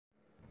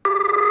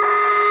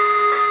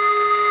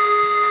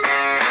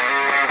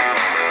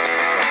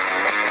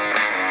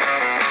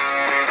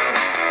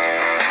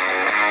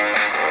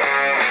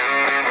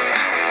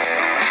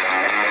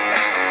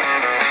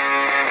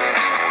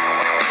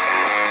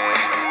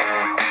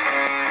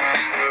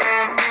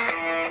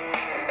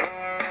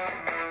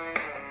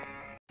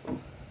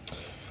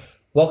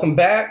Welcome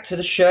back to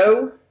the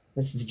show.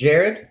 This is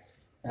Jared,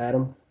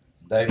 Adam.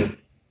 It's David.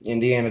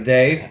 Indiana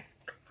Dave,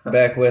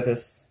 back with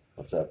us.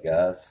 What's up,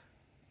 guys?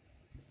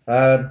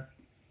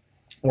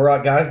 We're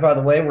out, guys. By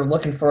the way, we're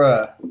looking for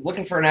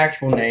an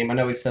actual name. I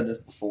know we've said this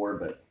before,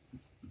 but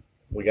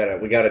we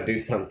gotta do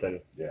something.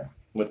 Yeah.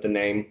 With the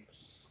name.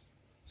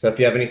 So if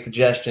you have any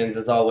suggestions,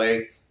 as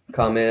always,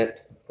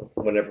 comment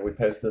whenever we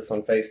post this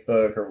on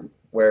Facebook or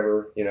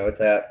wherever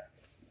it's at.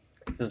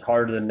 This is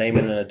harder than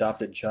naming an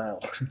adopted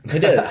child.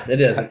 It is. It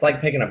is. It's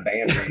like picking a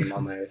band name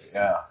almost.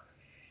 Yeah.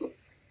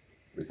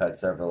 We've had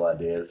several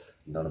ideas.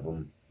 None of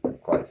them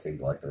quite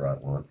seemed like the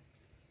right one.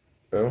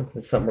 Well,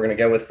 it's something we're gonna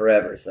go with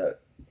forever. So,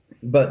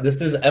 but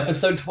this is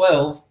episode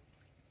 12,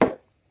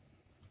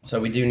 so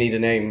we do need a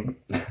name.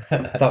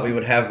 Thought we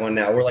would have one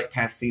now. We're like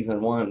past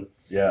season 1.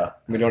 Yeah.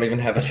 We don't even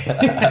have it.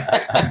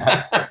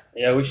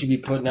 Yeah, we should be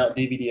putting out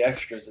DVD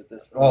extras at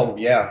this point. Oh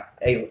yeah.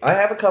 Hey, I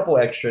have a couple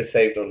extras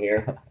saved on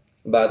here.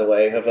 By the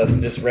way, of us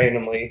just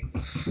randomly,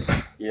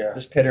 Yeah.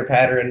 just pitter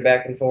pattering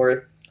back and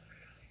forth.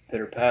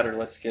 Pitter patter,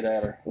 let's get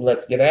at her.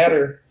 Let's get at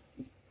her.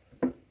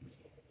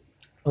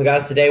 Well,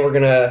 guys, today we're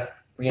gonna,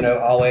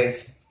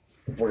 always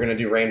we're gonna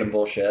do random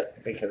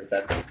bullshit because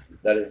that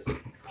is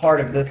part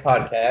of this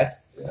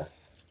podcast. Yeah.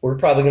 We're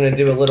probably gonna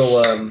do a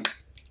little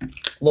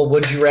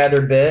would you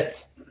rather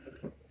bit,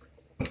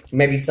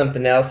 maybe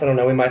something else. I don't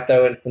know. We might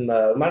throw in some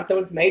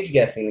age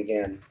guessing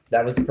again.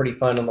 That was pretty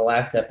fun on the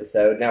last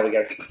episode. Now we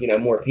got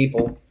more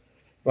people.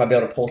 Might be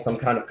able to pull some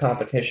kind of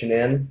competition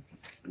in.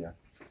 Yeah.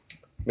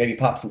 Maybe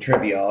pop some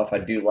trivia off. I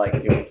do like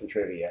doing some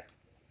trivia.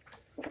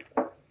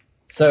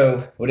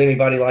 So, would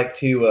anybody like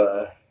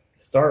to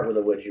start with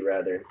a would you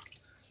rather?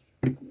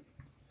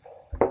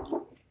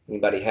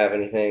 Anybody have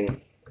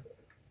anything?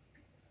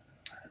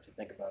 I have to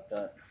think about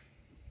that.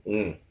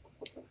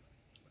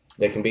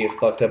 They can be as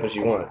fucked up as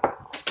you want.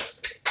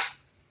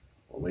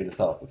 Well, lead us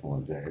off with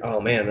one, Jared. Oh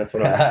man, that's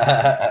what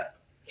I'm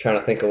trying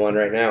to think of one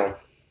right now.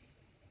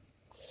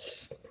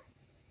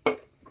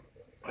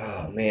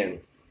 Oh man.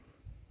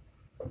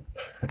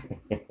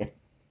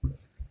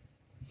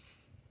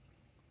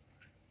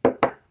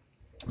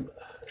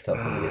 It's tough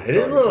when you get It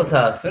is a little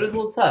started. tough. It is a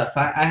little tough.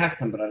 I have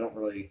some, but I don't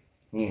really.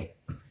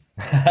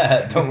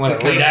 Don't want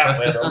to lead out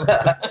with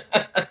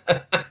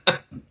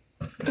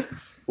them.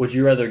 Would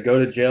you rather go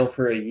to jail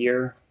for a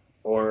year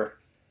or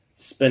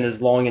spend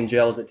as long in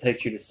jail as it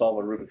takes you to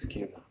solve a Rubik's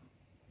Cube?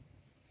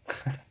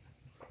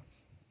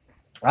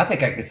 I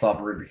think I could solve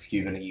a Rubik's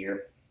Cube in a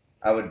year.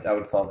 I would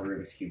solve the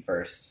Rubik's Cube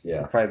first.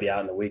 Yeah. I'd probably be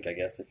out in a week, I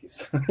guess, if you.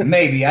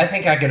 Maybe. I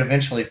think I could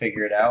eventually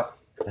figure it out.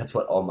 That's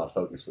what all my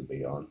focus would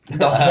be on.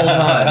 The whole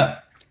time.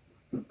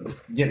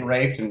 Just getting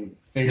raped and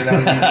figuring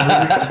out how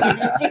to use the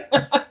Rubik's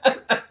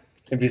Cube.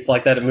 It'd be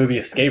like that movie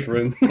Escape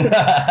Room.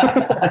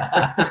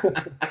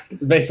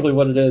 It's basically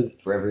what it is.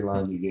 For every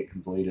line you get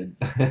completed,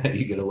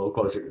 you get a little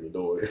closer to the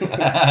door.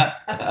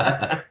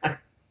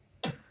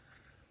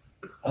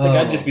 I think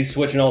I'd just be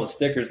switching all the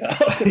stickers out.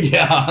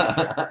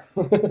 Yeah.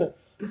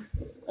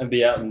 I'd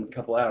be out in a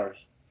couple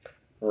hours.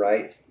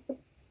 Right.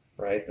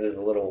 It is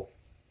a little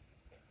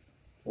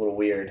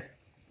weird.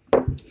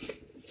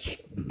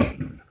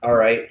 All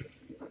right.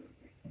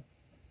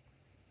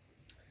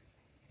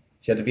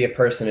 If you had to be a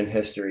person in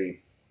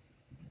history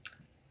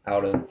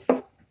out of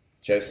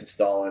Joseph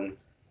Stalin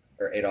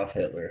or Adolf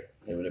Hitler,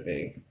 who would it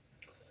be?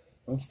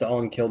 Well,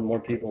 Stalin killed more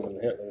people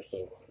than Hitler,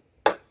 so.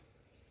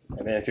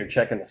 I mean, if you're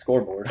checking the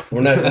scoreboard.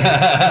 We're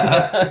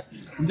not.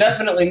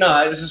 Definitely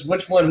not. It's just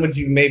which one would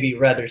you maybe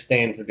rather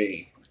stand to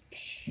be?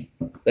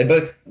 They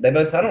both. I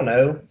don't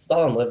know.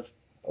 Stalin lived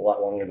a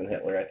lot longer than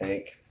Hitler, I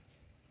think.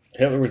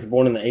 Hitler was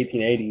born in the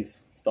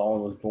 1880s.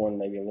 Stalin was born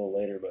maybe a little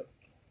later, but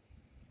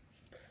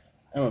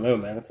I don't know,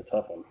 man. That's a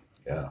tough one.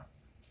 Yeah.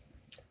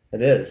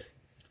 It is.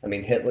 I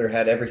mean, Hitler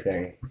had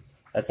everything.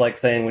 That's like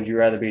saying, would you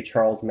rather be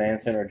Charles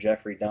Manson or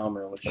Jeffrey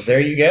Dahmer? Which There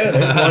you go.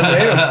 There's one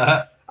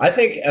there. I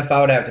think if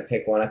I would have to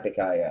pick one, I think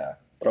I.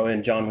 throw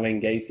in John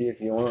Wayne Gacy if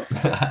you want.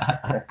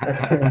 I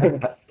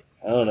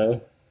don't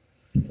know.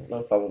 I don't know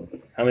if I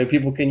would. How many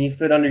people can you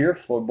fit under your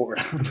floorboard?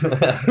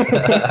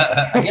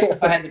 I guess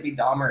if I had to be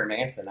Dahmer or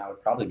Manson, I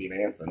would probably be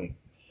Manson.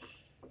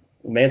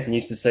 Manson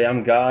used to say,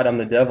 I'm God, I'm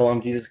the devil,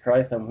 I'm Jesus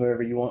Christ, I'm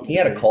whoever you want me He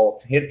had to a be."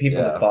 cult. He had people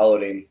Yeah. that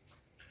followed him.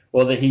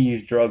 Well, that he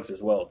used drugs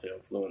as well to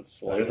influence.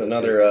 Well, there's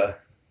another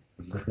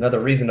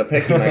reason to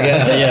pick him, I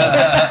guess.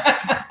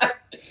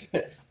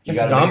 Yeah. You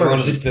gotta Dahmer make one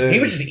was of the just, two. he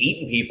was just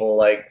eating people,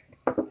 like,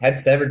 had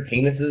severed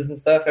penises and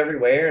stuff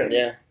everywhere. And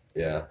Yeah.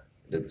 Yeah.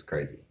 It was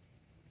crazy.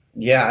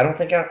 yeah, I don't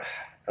think I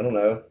don't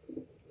know.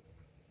 I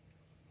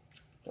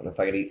don't know if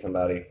I could eat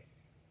somebody.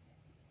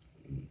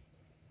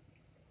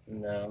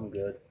 No, I'm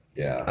good.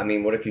 Yeah. I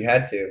mean, what if you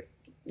had to?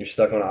 You're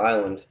stuck on an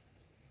island.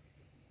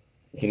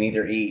 You can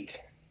either eat.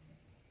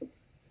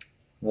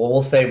 Well,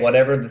 we'll say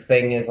whatever the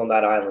thing is on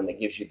that island that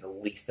gives you the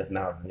least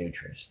amount of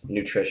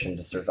nutrition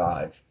to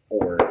survive,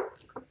 or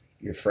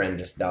your friend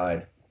just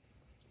died.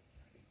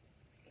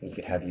 He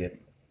could have you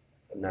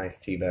a nice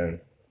T-bone.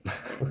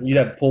 You'd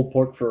have pulled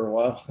pork for a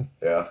while.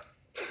 Yeah.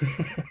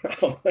 I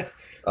don't know.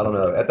 I don't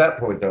know. At that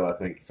point, though, I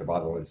think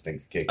survival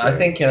instincts kick in. I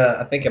think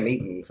I'm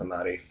eating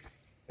somebody.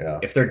 Yeah.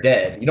 If they're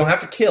dead, you don't have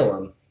to kill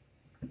them.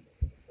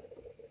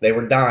 They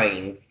were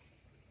dying,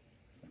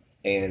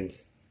 and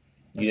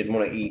you didn't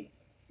want to eat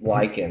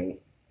lichen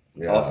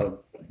Yeah. off a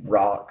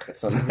rock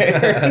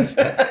somewhere.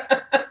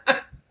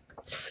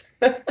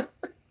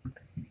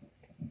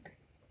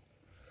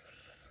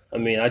 I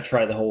mean, I'd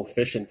try the whole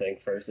fishing thing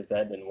first if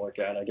that didn't work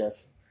out, I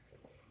guess.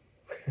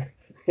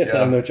 Guess I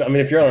Yeah. have no I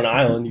mean, if you're on an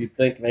island, you'd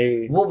think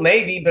maybe Well,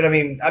 maybe, but I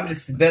mean,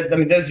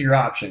 those are your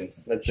options.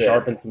 That's it.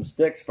 sharpen some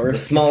sticks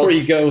first The small- before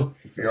you go.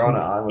 If you're on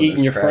an island, Eating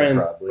there's your crab, friend.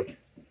 probably.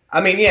 I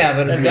mean, yeah,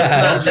 but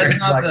that's It's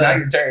not like, the. now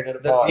you're tearing it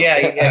apart.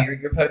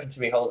 You're poking too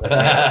many holes in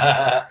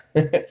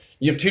it.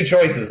 You have two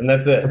choices, and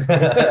that's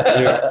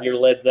it. Your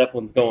Led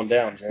Zeppelin's going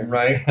down, Jared.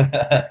 Right?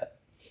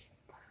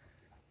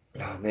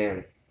 Oh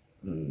man.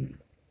 Hmm.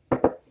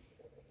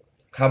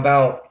 How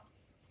about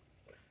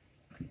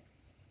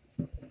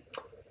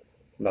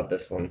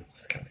this one?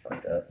 It's kind of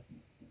fucked up.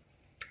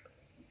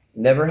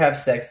 Never have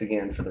sex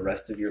again for the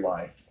rest of your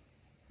life,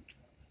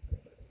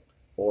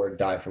 or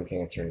die from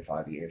cancer in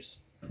 5 years.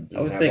 You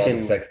I was can have all thinking-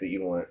 the sex that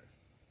you want.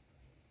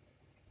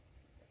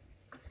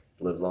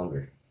 Live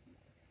longer.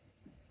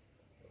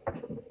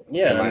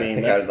 Yeah, I I mean,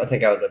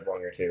 think I would live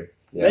longer too.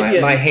 Yeah. Maybe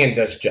My hand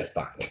does just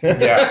fine.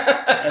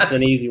 that's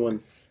an easy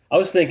one. I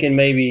was thinking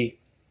maybe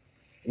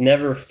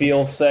never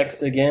feel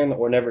sex again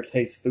or never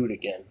taste food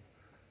again.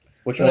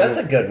 Which Well, one? that's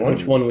a good one.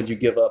 Which one would you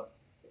give up?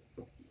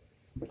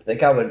 I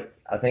think I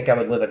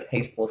would live a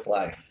tasteless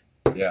life.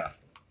 Yeah.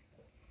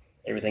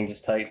 Everything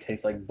just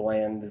tastes like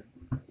bland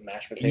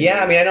mashed potatoes.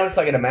 Yeah, I mean, I know it's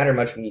not going to matter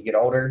much when you get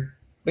older,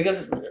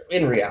 because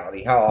in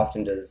reality, how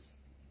often does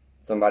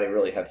somebody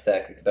really have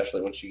sex,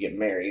 especially once you get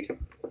married,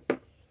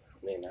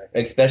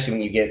 especially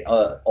when you get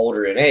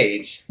older in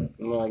age?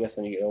 Well, I guess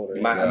when you get older.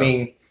 I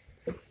mean,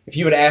 if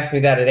you would have asked me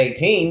that at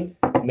 18,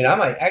 I mean, I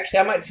might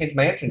change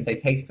my answer and say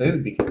taste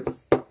food,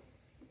 because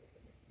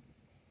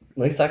at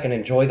least I can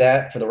enjoy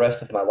that for the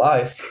rest of my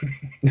life.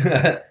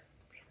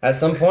 At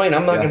some point,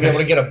 I'm not going to be able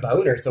to get a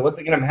boner, so what's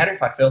it going to matter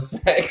if I feel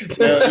sex?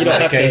 No, you don't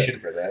have to- Medication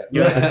for that.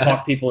 You have to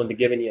talk people into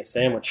giving you a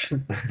sandwich.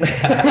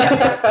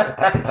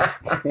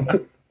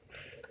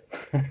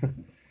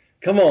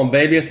 Come on,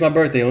 baby, it's my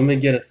birthday. Let me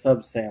get a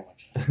sub sandwich.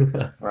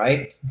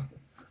 Right?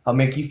 I'll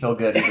make you feel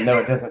good, even though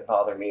it doesn't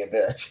bother me a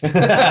bit.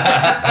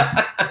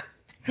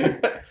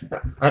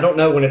 I don't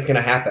know when it's going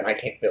to happen. I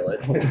can't feel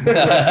it.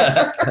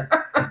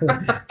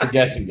 It's a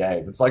guessing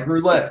game. It's like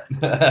roulette.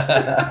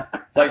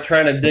 It's like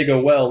trying to dig a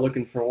well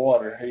looking for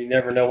water. You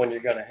never know when you're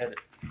going to hit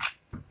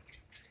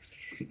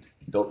it.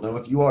 Don't know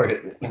if you are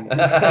hitting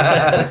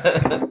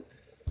it.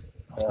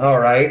 All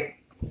right.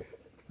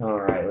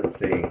 Let's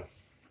see.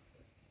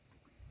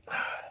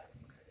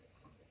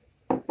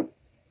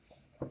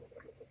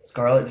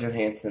 Scarlett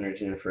Johansson or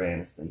Jennifer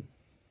Aniston?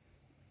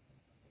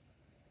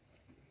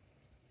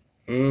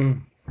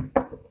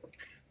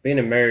 Being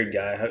a married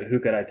guy, who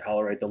could I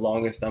tolerate the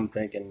longest? I'm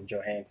thinking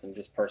Johansson,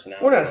 just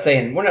personality.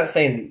 We're not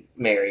saying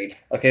married.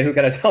 Okay, who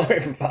could I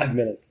tolerate for 5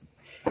 minutes?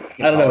 I I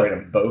don't know. tolerate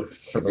them both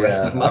for the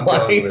rest of my I'm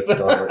going with life.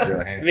 Scarlett I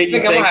Johansson. mean, you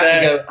think I'm think gonna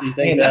have to that? go- You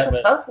think Man, that? that's a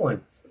but- tough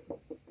one.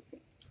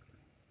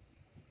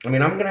 I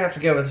mean, I'm gonna have to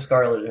go with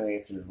Scarlett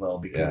Johansson as well,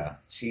 because Yeah.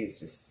 she's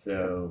just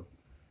so.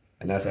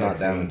 And that's not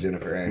Sexy. down to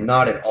Jennifer Aniston.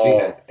 Not at all.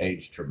 She has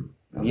aged from.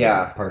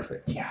 Yeah.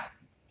 Perfect. Yeah.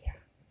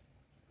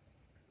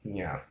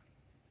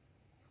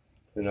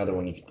 There's another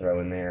one you could throw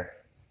in there.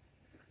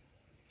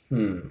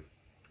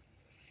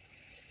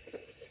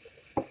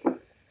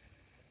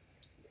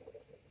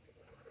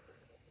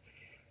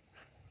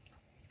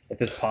 If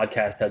this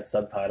podcast had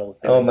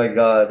subtitles, Oh my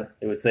God.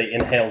 it would say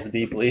inhales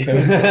deeply.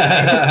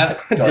 Yeah.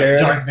 Jared.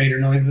 Darth Vader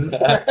noises.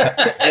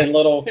 And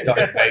little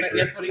Darth Vader.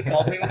 That's what he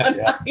called me one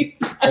Yeah. night.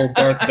 old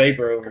Darth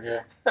Vapor over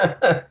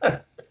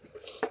here.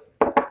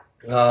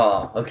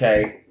 Oh,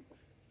 okay.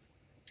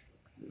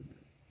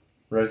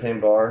 Roseanne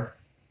Barr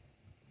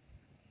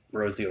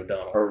Rosie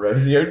O'Donnell. or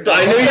Rosie O'Donnell.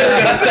 I knew you were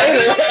gonna say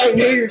that. I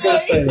knew you were gonna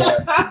say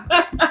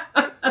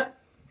that.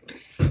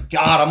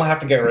 God, I'm gonna have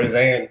to get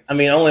Roseanne. I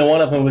mean, only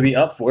one of them would be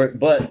up for it,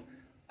 but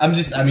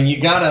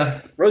You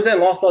gotta. Roseanne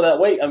lost all that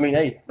weight. I mean,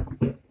 hey,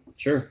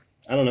 sure.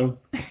 I don't know.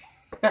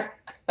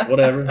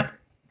 Whatever.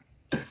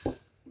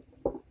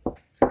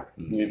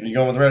 You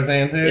going with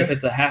Roseanne too? If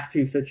it's a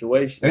have-to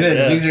situation. It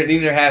is. yeah.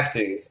 These are have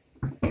tos.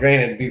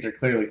 Granted, these are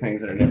clearly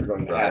things that are never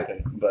going to Right.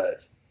 happen,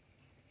 but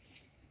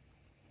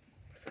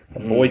A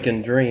boy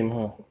can dream,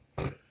 huh?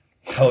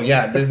 oh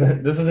yeah, this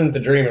isn't the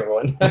dreamer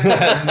one.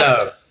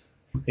 No.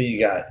 Who you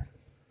got?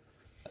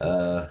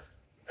 Uh,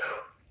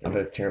 I'm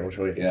both terrible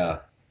choices. yeah.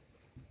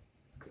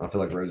 I feel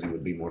like Rosie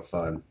would be more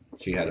fun.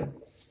 She had a.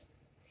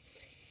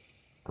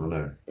 I don't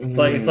know. It's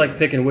like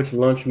picking which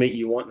lunch meat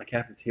you want in the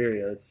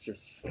cafeteria. It's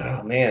just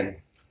Oh man,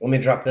 let me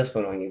drop this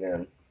one on you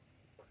then.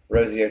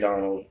 Rosie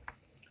O'Donnell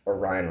or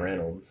Ryan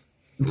Reynolds.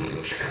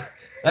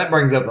 That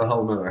brings up a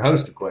whole nother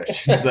host of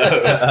questions,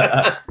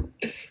 though.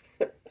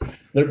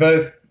 They're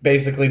both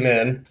basically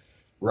men.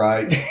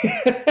 Right.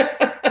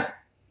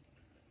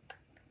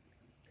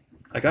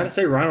 I gotta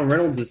say, Ryan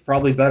Reynolds is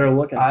probably better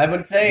looking, I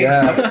would say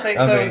I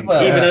so mean, as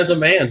well. even as a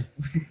man.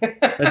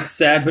 That's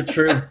sad but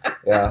true.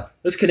 Yeah.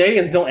 Those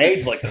Canadians don't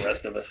age like the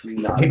rest of us.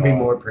 Not He'd at be all.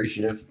 more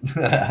appreciative.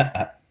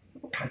 God,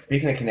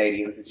 speaking of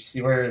Canadians, did you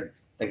see where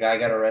the guy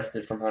got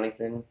arrested from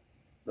Huntington?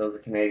 There was a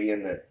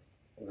Canadian that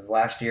it was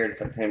last year in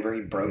September.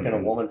 He broke in a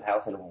woman's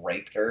house and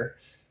raped her,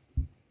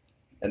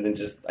 and then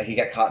he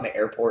got caught in an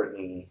airport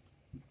in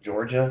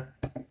Georgia.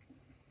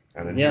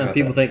 I didn't Yeah, know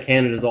people that. think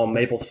Canada's all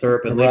maple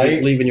syrup and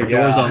Right? leaving your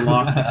doors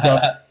unlocked and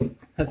stuff.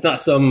 That's not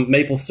some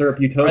maple syrup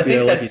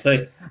utopia like you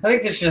think. I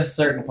think it's just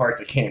certain parts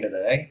of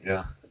Canada, eh?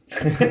 Yeah.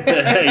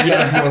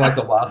 Yeah. Sounds more like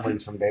the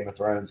wildlings from Game of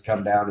Thrones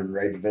come down and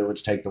raid the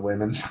village, take the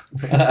women.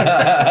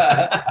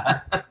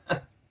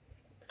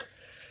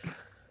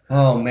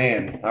 Oh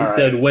man! All He right.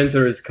 said,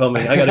 "Winter is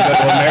coming. I gotta go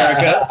to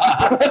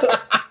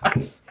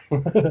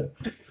America."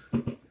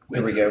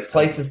 Here we go.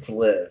 Places to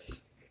live: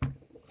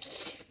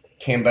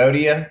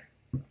 Cambodia,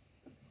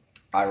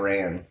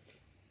 Iran.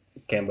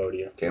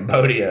 Cambodia.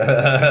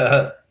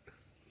 Cambodia.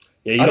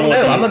 Yeah, you I don't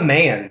know. want I'm a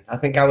man. I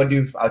think I would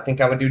do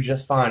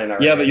just fine in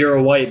Iran. Yeah, but you're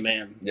a white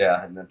man.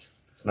 Yeah, and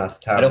it's not the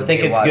time. I don't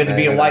think it's good to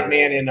be a white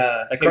man in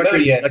That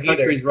Cambodia.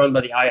 country's run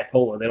by the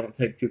Ayatollah. They don't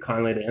take too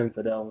kindly to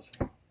infidels.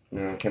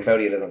 No,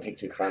 Cambodia doesn't take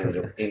too kindly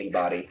to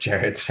anybody.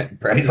 Jared's I'm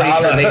crazy. pretty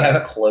sure they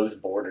have closed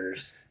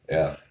borders.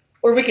 Yeah.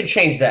 Or we could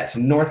change that to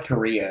North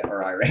Korea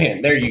or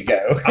Iran. There you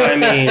go. I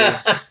mean,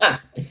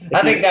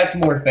 I think that's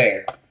more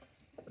fair.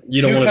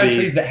 You don't Two want to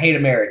countries be. that hate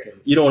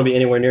Americans. You don't want to be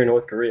anywhere near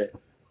North Korea.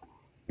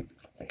 I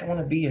think I want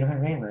to be in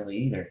Iran really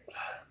either,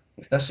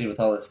 especially with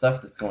all this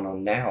stuff that's going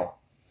on now.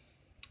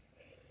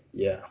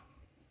 Yeah,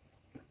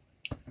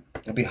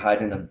 I'd be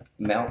hiding in the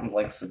mountains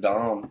like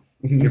Saddam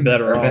you're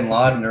better or off. Bin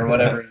Laden or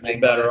whatever his You're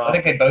name better was. off. I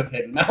think they both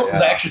hid in the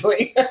mountains Yeah.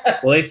 actually.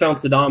 Well, they found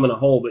Saddam in a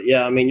hole, but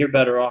yeah, I mean, you're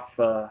better off.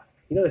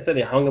 They said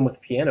they hung him with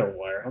piano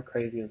wire. How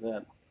crazy is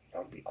that? That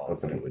would be Hopefully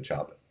awesome. it would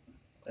chop it.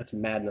 That's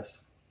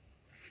madness.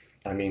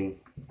 I mean,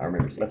 I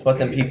remember seeing that's what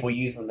them the video. people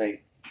use when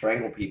they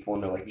strangle people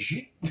and they're like,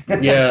 "Shit."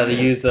 Yeah, they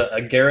use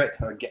a garrote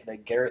or they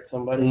garrote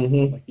somebody,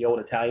 Mhm. like the old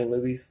Italian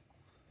movies.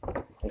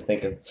 I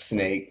think of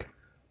Snake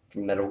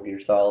from Metal Gear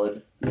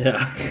Solid. Yeah,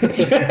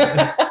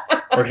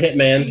 or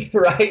Hitman.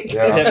 Right?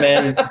 Yeah.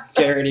 Hitman is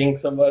garroting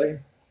somebody,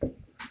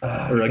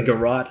 or a You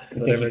garrote,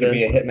 think whatever you it could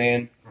be a is.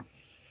 hitman?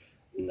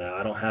 No,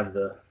 I don't have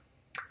the.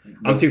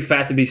 I'm too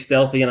fat to be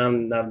stealthy,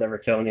 and I've never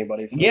killed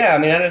anybody. So. Yeah, I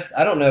mean,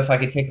 I don't know if I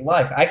could take a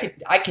life.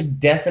 I could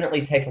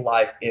definitely take a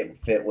life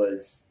if it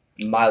was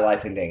my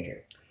life in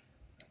danger.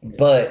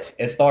 But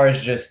as far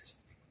as just,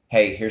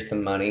 hey, here's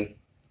some money,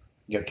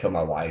 go kill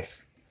my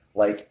wife.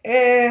 Like,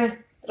 I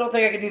don't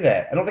think I could do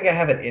that. I don't think I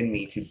have it in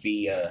me to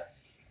be a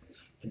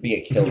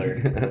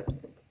killer.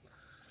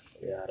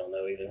 Yeah, I don't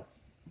know either.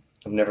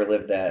 I've never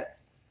lived that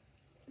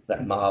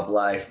mob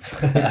life.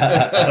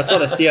 That's why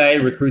the CIA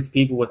recruits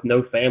people with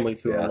no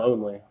families who Yeah. are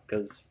lonely,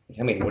 because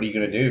I mean, what are you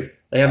gonna do?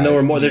 they have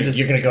nowhere more. They're just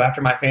You're gonna go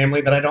after my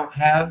family that I don't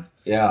have.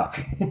 Yeah.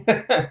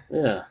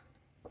 yeah.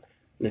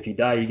 And if you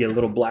die, you get a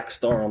little black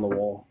star on the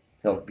wall.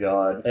 Oh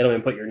God! They don't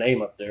even put your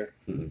name up there.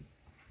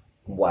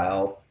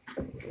 Wow.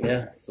 Yeah,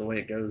 that's the way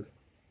it goes.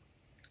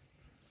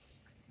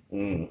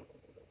 You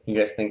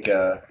guys think?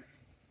 Do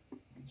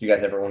you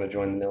guys ever want to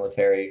join the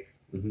military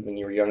Mhm. when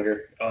you were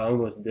younger? Oh, I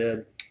almost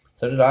did.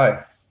 So did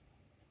I.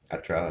 I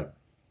tried,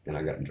 and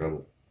I got in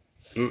trouble.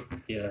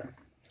 Yeah.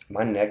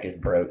 My neck is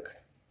broke.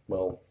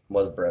 Well,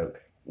 was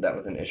broke. That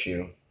was an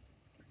issue.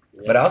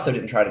 Yeah. But I also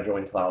didn't try to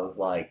join until I was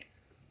like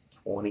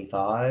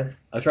 25.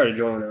 I tried to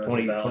join when I was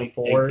 20, about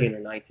 24? 18 or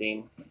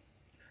 19.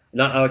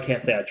 I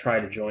can't say I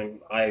tried to join.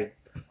 I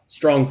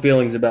strong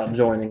feelings about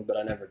joining, but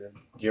I never did.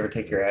 Did you ever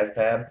take your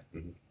ASVAB?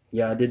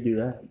 Yeah, I did do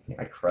that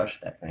I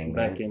crushed that thing,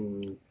 man. back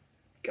in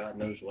God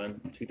knows when,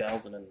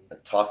 2000. And I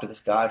talked to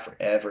this guy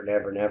forever and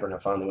ever and ever, and I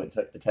finally went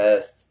and took the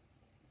test.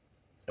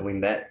 And we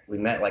met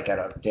like at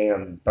a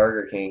damn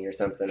Burger King or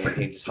something, and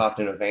he just hopped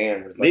in a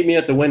van. It was like, meet me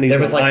at the Wendy's there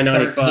was on like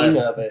I-95. 13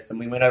 of us, and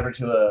we went over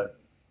to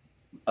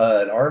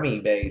an army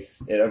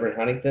base over in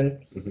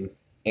Huntington, Mhm.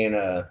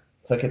 and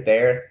took it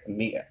there.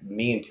 Me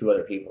and two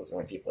other people, the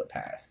only people that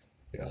passed.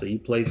 So you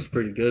placed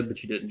pretty good,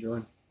 but you didn't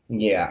join.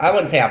 Yeah, I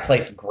wouldn't say I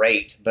placed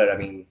great, but I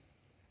mean,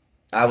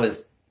 I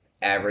was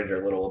average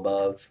or a little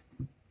above.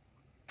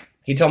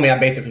 He told me I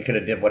basically could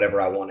have did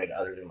whatever I wanted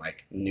other than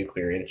like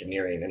nuclear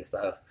engineering and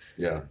stuff.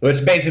 Yeah.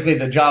 Which basically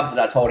the jobs that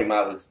I told him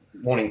I was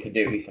wanting to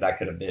do, he said I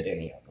could have did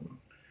any of them.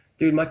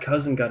 Dude, my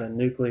cousin got a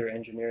nuclear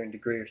engineering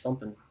degree or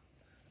something.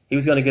 He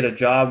was going to get a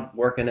job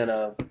working in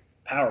a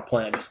power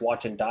plant, just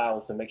watching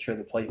dials to make sure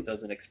the place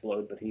doesn't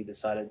explode, but he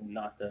decided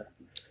not to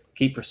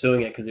keep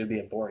pursuing it because it would be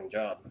a boring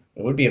job.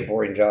 It would be a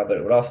boring job, but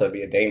it would also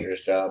be a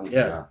dangerous job.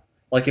 Yeah.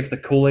 Like if the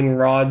cooling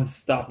rods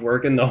stopped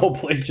working, the whole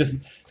place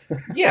just...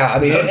 Yeah, I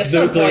mean, at Just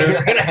some point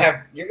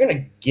nuclear. you're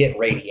gonna get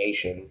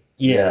radiation.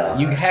 Yeah.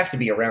 You have to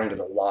be around it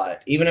a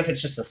lot, even if it's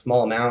just a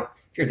small amount.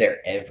 If you're there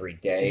every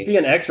Just day, be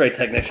an x-ray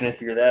technician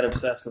if you're that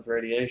obsessed with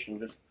radiation.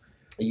 Just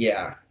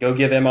yeah, go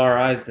give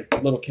MRIs to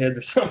little kids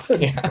or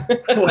something. yeah.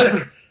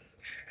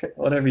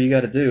 Whatever you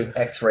got to do.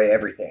 X-ray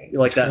everything. You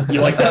like that?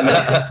 You like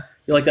that?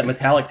 You like that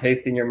metallic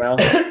taste in your mouth?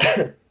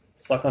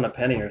 Suck on a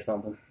penny or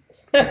something.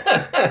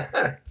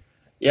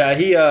 Yeah,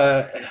 he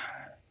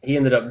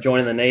ended up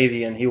joining the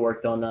Navy, and he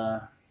worked on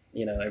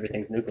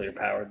everything's nuclear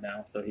powered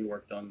now, so he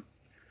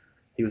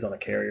was on a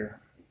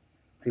carrier.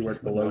 He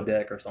worked below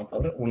deck or I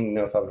something. don't even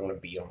know if I would want to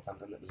be on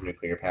something that was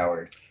nuclear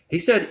powered. He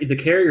said the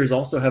carriers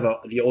also have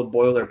the old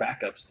boiler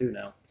backups too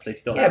now. They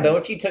still Yeah, have but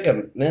them. if you took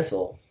a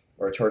missile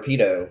or a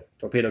torpedo,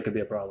 Torpedo could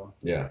be a problem.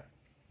 Yeah.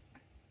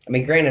 I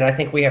mean, granted, I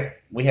think we have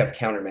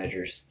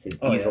countermeasures to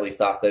Oh, easily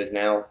stop those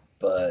now,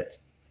 but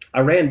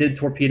Iran did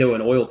torpedo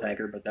an oil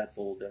tanker, but that's a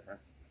little different.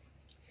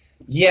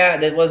 yeah,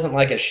 that wasn't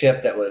like a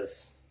ship that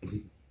was.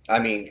 I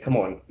mean, come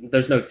on.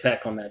 There's no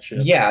tech on that ship.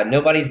 Yeah,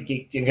 nobody's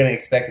going to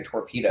expect a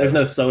torpedo. There's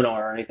no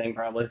sonar or anything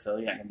probably, so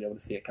you're not gonna be able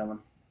to see it coming.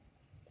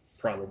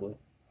 Probably.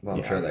 Well,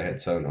 I'm Yeah. sure they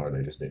had sonar.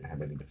 They just didn't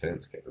have any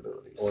defense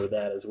capabilities. Or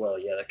that as well.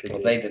 Yeah, that could Well,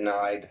 be. they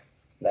denied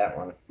that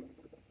one.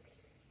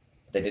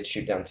 They did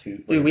shoot down two.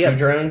 Dude, we two have-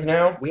 drones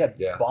now. We had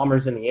Yeah.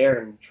 bombers in the air,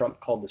 and Trump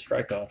called the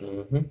strike off,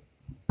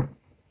 Mm-hmm.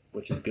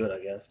 which is good, I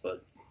guess.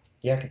 But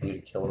Yeah, because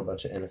you killed a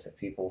bunch of innocent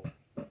people.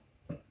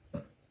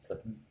 It's a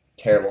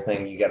terrible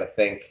thing. You got to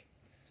think.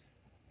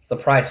 It's the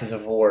prices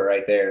of war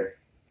right there.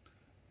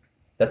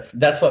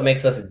 That's what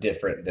makes us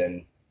different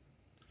than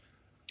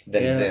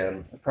Yeah.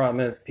 them. the problem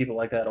is, people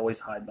like that always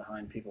hide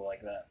behind people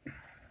like that.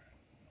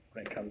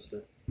 When it comes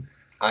to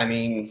I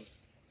mean,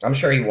 I'm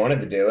sure he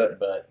wanted to do it,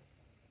 but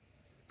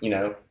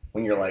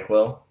when you're like,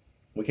 well,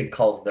 we could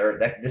call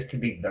this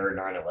could be their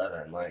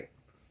 9/11. Like,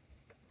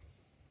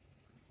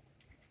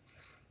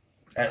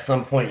 at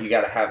some point, you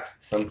got to have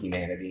some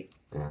humanity.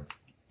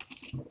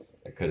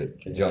 It could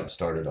have jump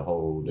started a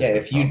whole. Yeah,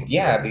 different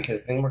problem.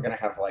 because then we're gonna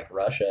have like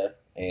Russia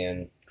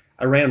and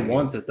Iran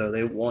wants it though.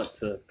 They want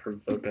to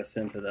provoke us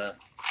into that.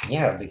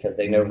 yeah, because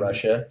they know Mhm.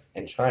 Russia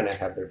and China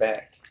have their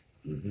back.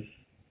 Mhm.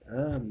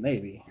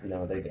 Maybe.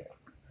 No, they don't.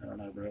 I don't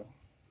know, bro.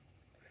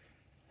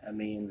 I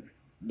mean,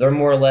 They're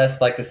more or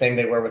less like the same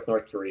they were with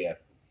North Korea.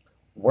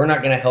 We're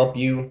not gonna help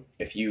you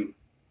if you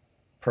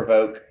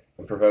provoke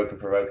and provoke and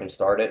provoke and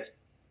start it,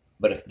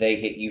 but if they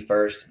hit you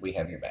first, we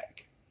have your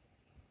back.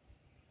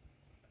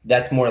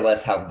 That's more or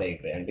less how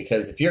they've been.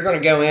 Because if you're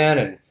gonna go in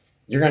and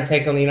you're gonna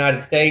take on the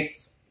United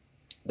States,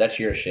 that's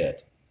your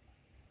shit.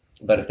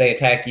 But if they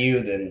attack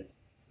you, then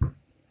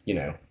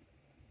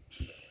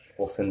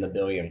we'll send the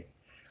billion.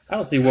 I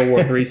don't see World War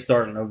III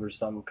starting over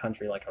some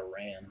country like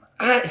Iran.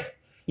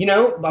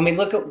 I mean,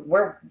 look at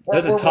where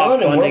They're World the War top One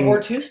and World funding-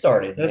 War II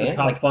started. they're the man.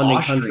 top Like funding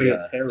Austria. country of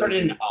It started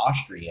terrorism. in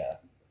Austria.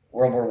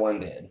 World War One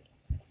did.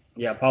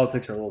 Yeah,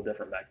 politics are a little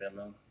different back then,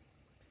 though.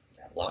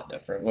 A lot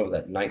different. What was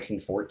that?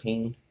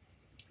 1914.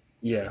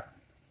 Yeah,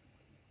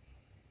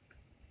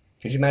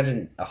 Could you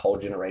imagine a whole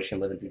generation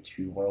living through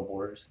 2 world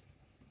wars?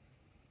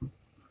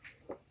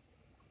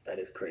 that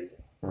is crazy.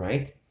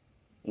 Right?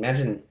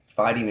 Imagine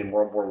fighting in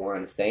World War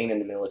One, staying in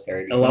the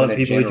military. A lot of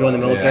becoming people who join the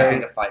general, military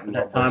having to fight in At that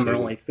World War time, II. are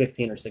only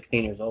 15 or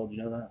 16 years old.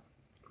 You know that?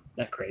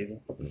 That crazy.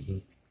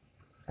 Mhm.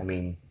 I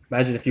mean,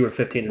 Imagine if you were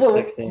 15 or well,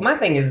 16. my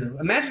thing is,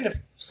 imagine if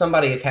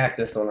somebody attacked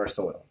us on our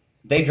soil.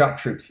 They dropped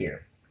troops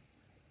here.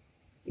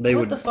 They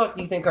What would. the fuck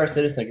do you think our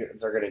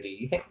citizens are going to do?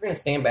 You think we're going to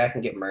stand back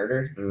and get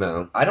murdered?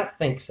 No. I don't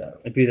think so.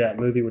 It'd be that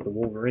movie with the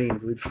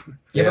Wolverines. We'd,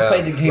 You ever Yeah,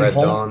 played the game Red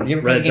Home? Dawn. You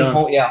ever Red played the game Dawn.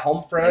 Home? Yeah,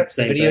 Homefront, the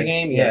Same video thing.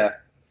 game. Yeah. Yeah,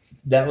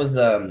 that was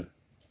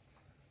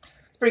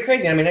it's pretty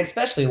crazy. I mean,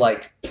 especially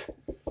like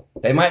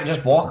they might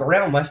just walk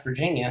around West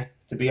Virginia.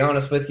 To be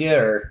honest with you,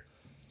 or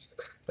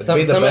It'd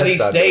be the some of best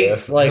these idea.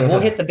 states, like we'll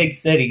hit the big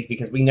cities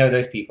because we know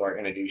those people aren't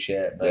going to do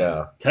shit. But,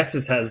 Yeah.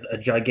 Texas has a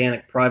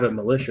gigantic private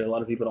militia. A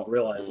lot of people don't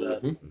realize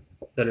Mhm.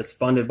 that it's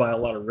funded by a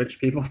lot of rich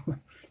people.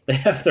 They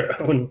have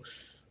their own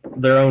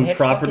They have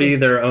property,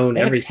 their own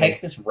They have everything.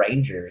 Texas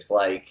Rangers.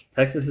 Like,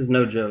 Texas is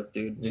no joke,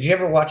 dude. did you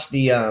ever watch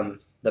the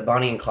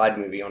Bonnie and Clyde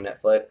movie on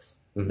Netflix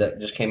Mhm. that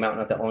just came out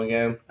not that long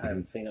ago? I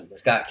haven't seen it.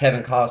 It's But got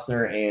Kevin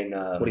Costner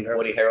and Woody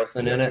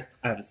Harrelson in it.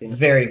 I haven't seen it.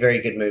 Very, very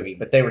good movie.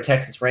 But they were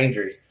Texas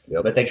Rangers.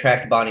 Yep. But they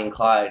tracked Bonnie and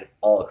Clyde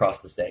all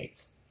across the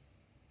states.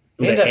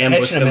 They They ended up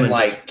ambushed catching them them in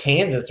and like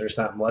Kansas or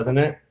something, wasn't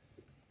it?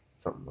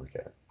 Something like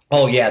that.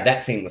 Oh yeah,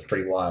 that scene was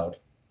pretty wild.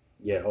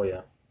 Yeah, oh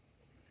yeah.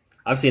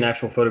 I've seen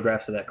actual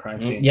photographs of that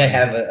crime scene. Yeah,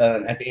 have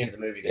at the end of the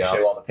movie they Yeah.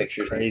 show all the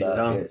pictures Crazy, and stuff.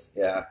 huh? Yes,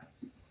 yeah.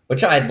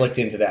 Which I had looked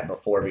into that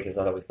before because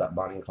I always thought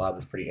Bonnie and Clyde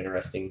was pretty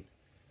interesting.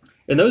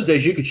 In those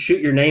days, you could shoot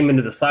your name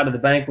into the side of the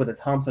bank with a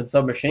Thompson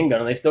submachine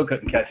gun, and they still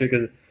couldn't catch it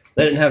because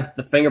they didn't have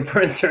the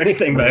fingerprints or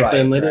anything back Right,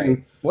 then. They right.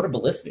 didn't. What are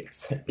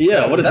ballistics?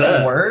 Yeah, what is that?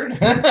 that? A word?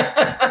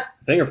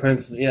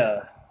 Fingerprints,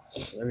 yeah.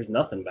 There was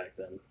nothing back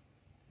then.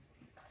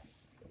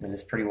 And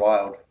it's pretty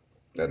wild.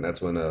 And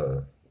that's when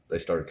they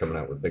started coming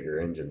out with bigger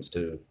engines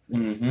too.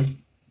 Mm-hmm.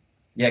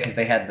 Yeah, because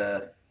they had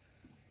the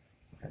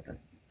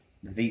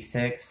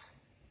V6.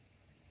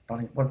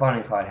 What Bonnie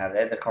and Clyde had? They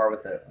had the car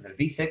with was it a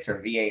V6 or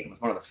a V8? It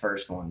was one of the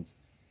first ones.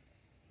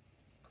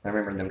 I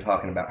remember them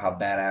talking about how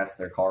badass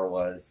their car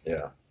was,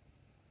 Yeah.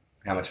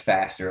 how much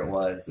faster it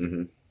was.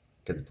 Mm-hmm.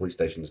 Because the police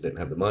stations didn't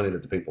have the money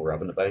that the people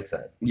robbing the banks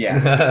had.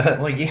 Yeah.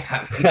 Well,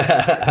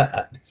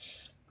 yeah.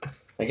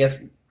 I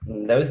guess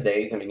In those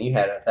days, I mean, you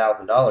had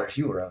 $1,000,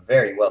 you were a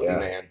very wealthy Yeah.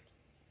 man.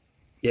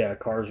 Yeah,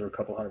 cars were a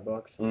couple $100.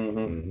 Mm-hmm.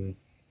 Mm-hmm.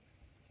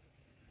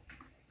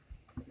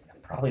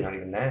 Probably not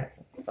even that.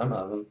 Some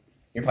of them.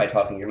 You're probably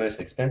talking your most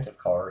expensive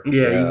car. Yeah,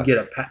 you Yeah. can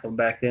get a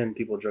back then.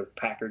 People drove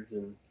Packards,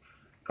 and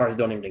cars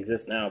don't even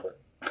exist now. But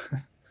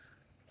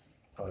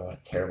Oh, what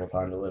a terrible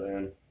time to live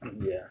in.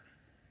 yeah,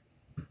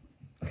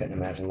 I couldn't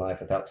imagine life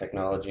without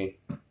technology.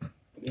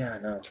 yeah, I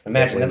know.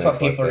 Imagine Definitely that's what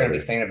makes life people are going to be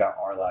better. saying about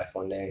our life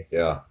one day.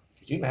 Yeah.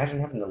 Could you imagine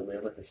having to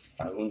live with this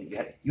phone that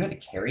you had to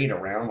carry it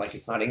around like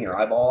it's not in your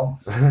eyeball?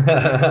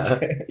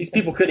 These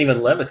people couldn't even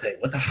levitate.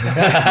 What the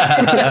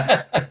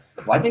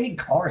fuck? Why'd they need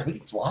cars? We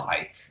can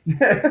fly.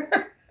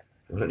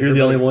 You're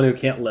the only one who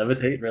can't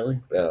levitate, really?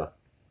 Yeah.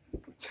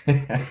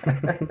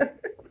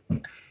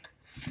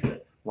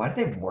 Why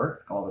do they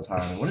work all the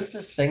time? What is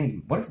this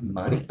thing? What is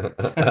money?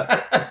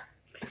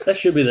 That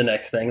should be the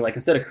next thing. Like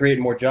instead of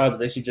creating more jobs,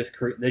 they should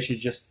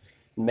just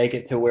make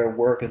it to where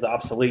work is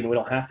obsolete and we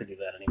don't have to do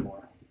that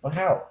anymore. Well,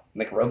 how?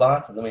 Make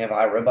robots and then we have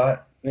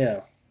iRobot?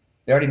 Yeah.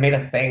 They already made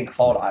a thing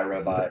called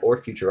iRobot.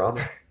 Or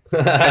Futurama.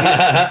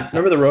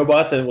 Remember the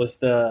robot that was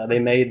they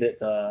made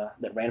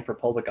that ran for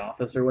public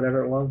office or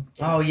whatever it was?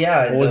 Oh,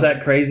 yeah. What was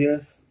that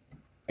craziness?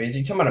 Is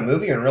you talking about a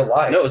movie or in real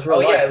life? No, it was real Oh,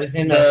 life. yeah, it was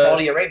in The-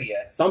 Saudi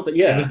Arabia. Something, It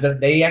yeah. was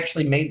they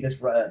actually made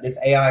this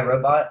AI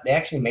robot. They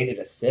actually made it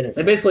a They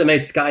citizen. basically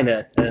made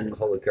Skynet, and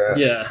Holy crap.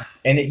 yeah,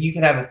 And you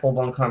could have a full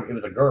blown it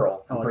was a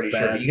girl, I'm Oh, pretty it's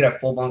sure. bad. But you could have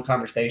full blown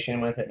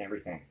conversation with it and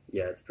everything.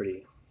 yeah, it's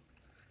pretty.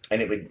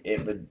 And it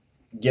would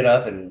get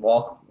up and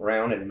walk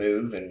around and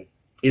move and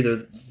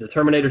Either the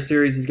Terminator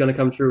series is going to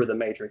come true, or the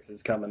Matrix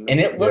is coming.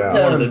 it looked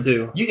Yeah. one of the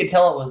two. you could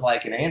tell it was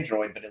like an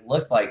android, but it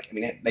looked like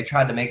they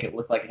tried to make it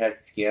look like it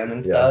had skin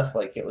and Yeah. stuff.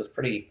 Like it was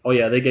pretty. Oh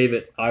yeah, they gave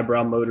it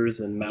eyebrow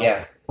motors and mouth.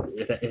 Yeah.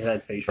 It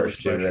had facial First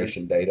expressions.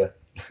 generation data.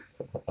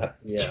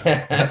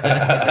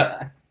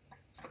 Yeah.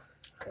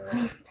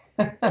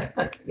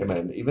 Yeah,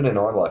 man. Even in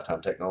our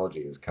lifetime,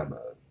 technology has come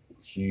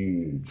a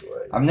huge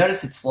way. I've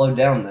noticed it slowed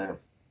down though.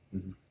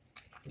 Mhm.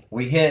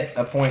 We hit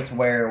a point to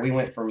where we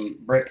went from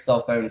brick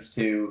cell phones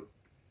to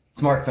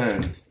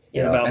smartphones.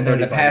 In about And then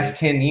the 35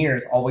 past years. 10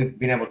 years, all we've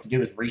been able to do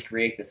is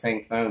recreate the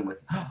same phone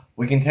with,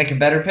 we can take a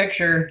better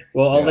picture.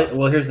 Well, Yeah.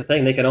 well, here's the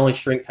thing: they can only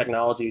shrink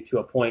technology to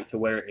a point to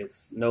where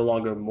it's no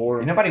longer more.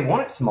 And nobody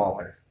wants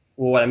smaller.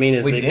 Well, what I mean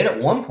is We they did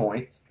at one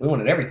point. We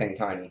wanted everything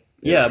tiny.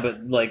 Yeah,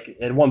 but like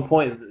at one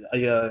point,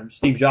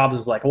 Steve Jobs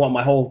was like, "I want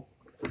my whole,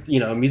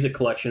 music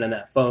collection in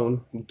that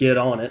phone. Get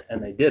on it,"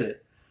 and they did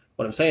it.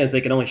 What I'm saying is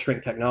they can only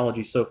shrink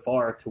technology so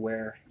far to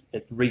where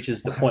it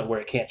reaches the point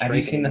where it can't shrink. Have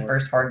you seen the anymore.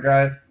 first hard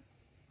drive?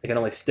 They can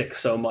only stick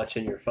so much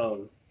in your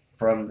phone.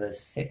 From the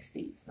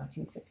 60s,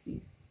 1960s.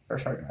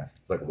 First hard drive.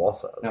 It's like wall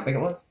size. You know how big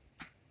it was?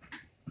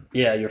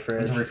 Yeah, your It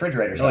fridge. was a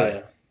refrigerator Oh size.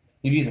 yeah,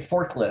 You'd use a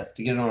forklift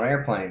to get it on an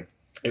airplane.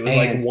 it was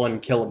And- like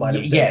 1 kilobyte of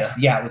data. Yes,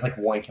 yeah, it was like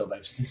 1 kilobyte. It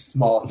was the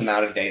smallest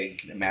amount of data you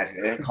can imagine.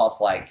 And it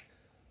cost like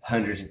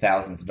hundreds of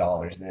thousands of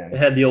dollars It then.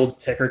 had the old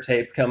ticker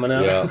tape coming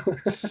out,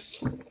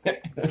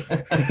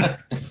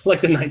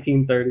 like the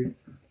 1930s.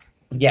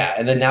 Yeah,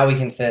 and then now we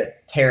can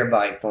fit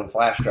terabytes on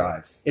flash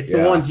drives. It's Yeah.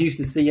 the ones you used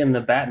to see in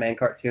the Batman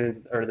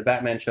cartoons or the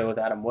Batman show with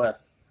Adam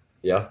West.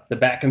 Yeah. The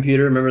Bat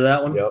computer, remember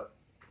that one? Yep.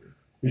 It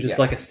was just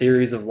Yeah. like a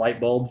series of light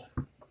bulbs.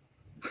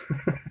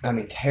 I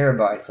mean,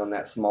 terabytes on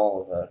that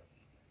small of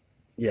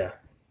Yeah.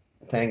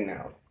 a thing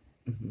now.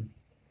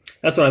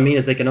 That's what I mean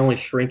is they can only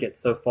shrink it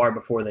so far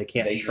before they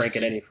can't They just shrink it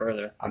keep- any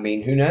further. I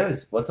mean, who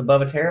knows? What's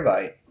above a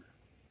terabyte?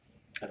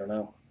 I don't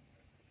know.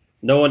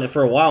 No one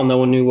for a while no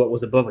one knew what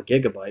was above a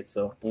gigabyte,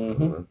 so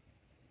Mm-hmm.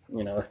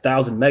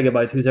 1,000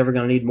 megabytes, who's ever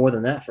gonna need more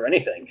than that for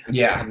anything?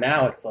 Yeah. And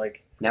now it's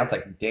like Now it's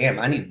like, damn,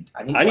 I need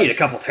I like- need a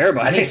couple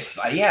terabytes.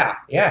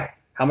 yeah.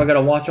 How am I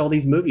gonna watch all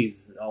these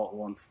movies all at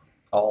once?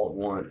 All at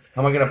once.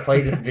 How am I gonna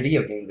play this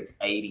video game that's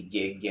 80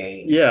 gig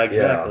game? Yeah,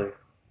 exactly.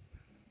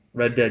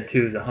 Red Dead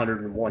 2 is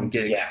 101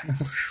 gigs. Yeah.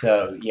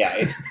 So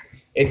yeah,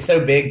 it's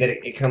so big that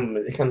it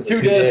comes Two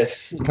with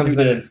discs. It comes Two with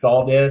an discs.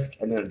 install disc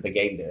and then the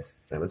game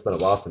disc. Damn, it's been a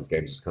while since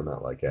games just come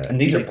out like that. And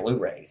these are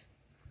Blu-rays.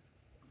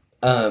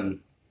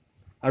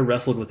 I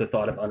wrestled with the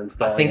thought of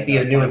uninstalling I think it, the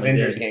and I new finally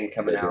Avengers did. game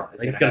coming out. I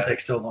think it's gonna take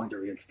so long to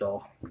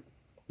reinstall.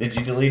 Did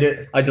you delete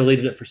it? I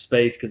deleted it for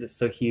space because it's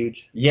so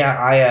huge.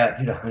 Yeah,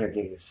 dude, 100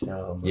 gigs is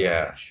so much.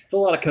 Yeah. It's a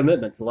lot of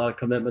commitment. It's a lot of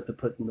commitment to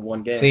put into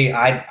one game. See,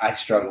 I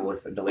struggle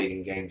with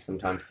deleting games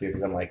sometimes too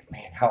because I'm like,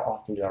 man, how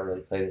often do I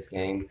really play this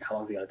game? How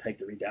long is it gonna take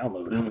to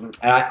re-download it?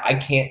 And I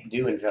can't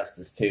do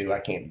Injustice 2.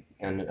 I can't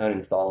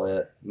uninstall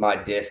it. My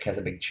disc has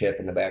a big chip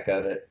in the back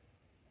of it.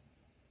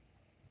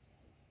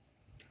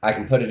 I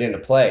can put it into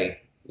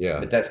play, Yeah.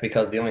 but that's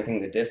because the only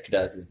thing the disc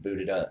does is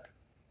boot it up.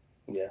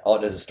 Yeah. All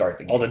it does is start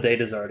the game. All the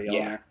data's already on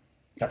Yeah. there.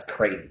 That's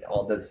crazy.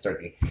 All it does is start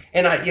the game.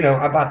 And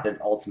I bought the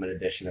ultimate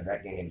edition of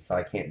that game, so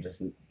I can't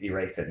just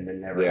erase it and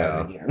then never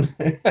have it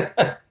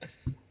again.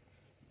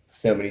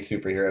 So many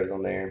superheroes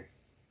on there.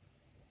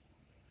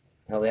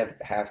 Hell, they have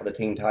half of the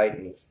Teen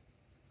Titans.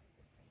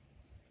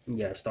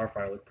 Yeah,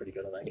 Starfire looked pretty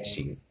good on that game.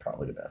 She's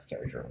probably the best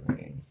character on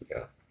that game.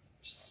 Yeah.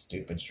 Just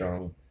stupid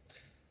strong.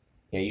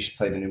 Yeah, you should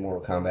play the new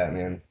Mortal Kombat,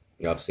 man.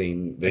 I've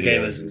seen The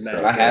game videos is and mad.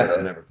 stuff. I have I've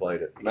it. never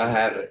played it. I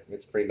have it.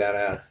 It's pretty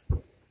badass.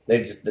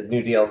 The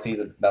new DLC's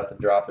about to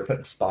drop. They're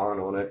putting Spawn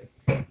on it.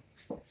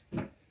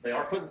 They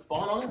are putting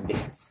Spawn on it?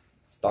 Yes.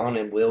 Spawn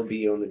and will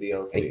be on the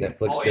DLC. Ain't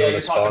Netflix Oh, yeah, doing you're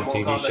a Spawn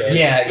talking TV Mortal show? Kombat.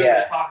 Yeah, We were yeah.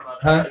 just talking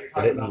about that. Huh? You're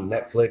So talking didn't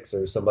about- Netflix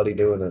or somebody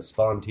doing a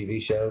Spawn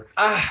TV show?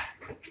 I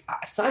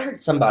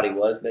heard somebody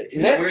was, but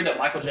Isn't it weird that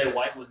Michael J.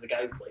 White was the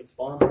guy who played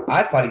Spawn?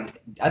 I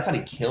thought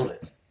he killed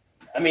it.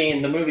 I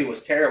mean, the movie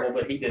was terrible,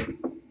 but he did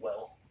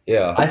well.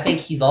 Yeah. I think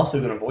he's also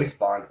going to voice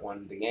Spawn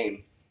on the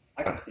game.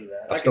 I can see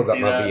that. I I've still can got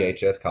see my that.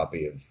 VHS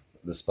copy of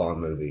the Spawn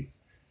movie.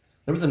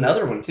 There was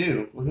another one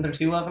too. Wasn't there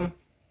two of them?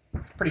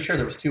 Pretty sure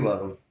there was two of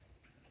them.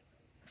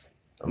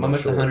 I'm not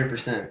almost sure.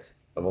 100%.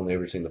 I've only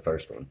ever seen the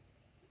first one.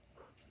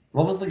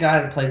 What was the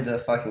guy that played the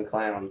fucking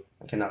clown?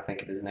 I cannot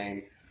think of his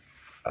name.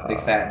 Big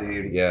fat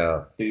dude.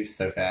 Yeah. Dude was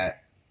so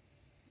fat.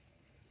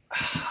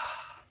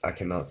 I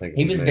cannot think of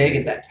He his was name big at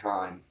either. that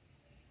time.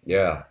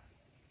 Yeah.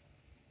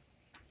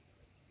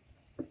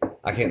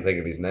 I can't think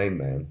of his name,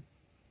 man.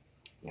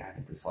 Yeah, I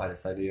have the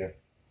slightest idea.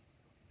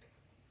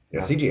 Yeah,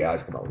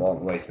 CGI's come a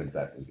long way since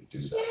that movie, too.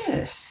 Though.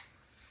 Yes.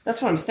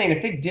 That's what I'm saying.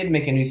 If they did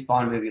make a new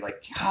Spawn movie,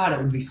 like, God, it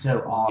would be so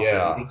awesome.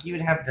 Yeah. Like, you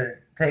would have the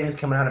things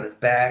coming out of his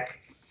back.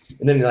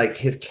 And then, like,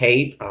 his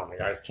cape. Oh, my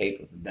God, his cape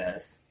was the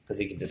best. Because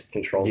he could just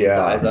control the Yeah.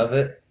 size of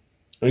it.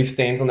 When he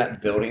stands on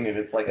that building and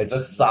it's, like, the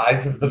It's-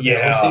 size of the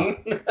Yeah.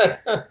 building.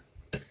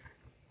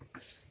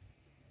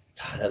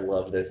 God, I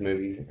love those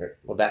movies.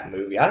 Well, that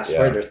movie. I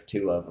swear Yeah. there's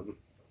two of them.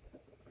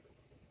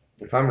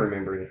 If I'm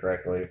remembering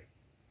correctly.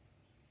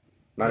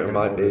 There been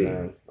might older be.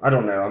 than- I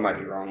don't know. I might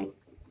be wrong.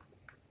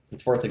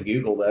 It's worth a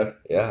Google, though.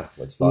 Yeah,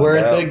 let's find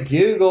Worth out. a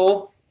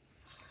Google.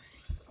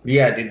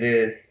 Yeah, dude,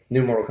 the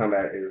new Mortal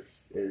Kombat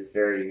is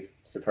very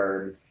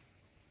superb.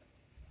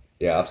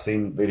 Yeah, I've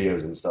seen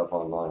videos and stuff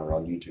online or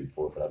on YouTube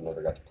for it, but I've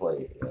never got to play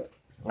it yet.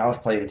 I was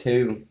playing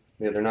 2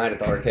 the other night at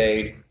the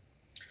arcade.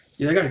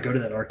 Dude, I gotta go to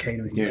that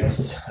arcade with you. Dude,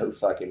 it's so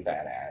fucking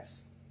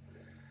badass.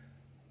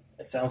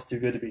 It sounds too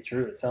good to be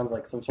true. It sounds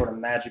like some sort of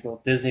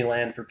magical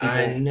Disneyland for people.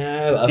 I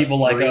know. people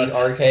like free us.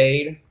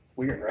 arcade. It's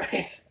weird,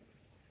 right?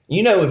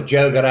 You know, if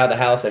Joe got out of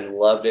the house and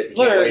loved it,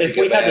 Literally, if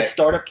we had the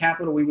startup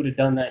capital, we would have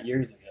done that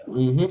years ago.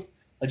 Mm-hmm.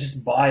 Like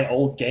just buy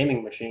old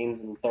gaming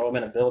machines and throw them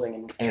in a building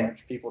and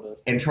charge people to.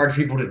 And charge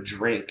people to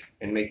drink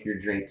and make your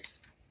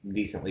drinks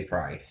decently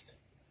priced.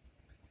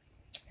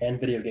 And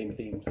video game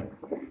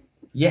themed.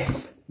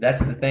 Yes,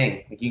 that's the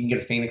thing. Like, you can get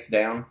a Phoenix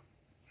down.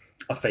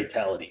 A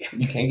fatality.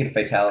 You can get a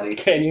fatality.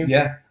 Can you?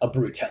 Yeah, A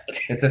brutality.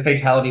 it's a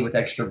fatality with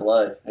extra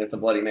blood, and it's a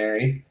Bloody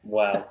Mary.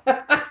 Wow.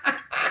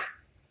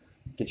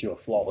 Get you a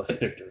flawless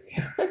victory.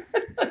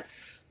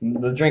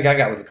 The drink I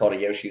got was called a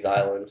Yoshi's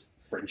Island.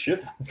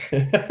 Friendship.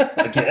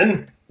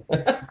 Again.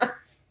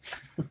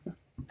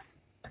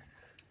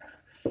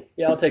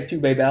 Yeah, I'll take 2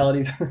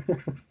 babalities.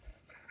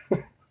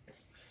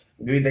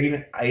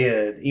 Dude,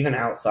 even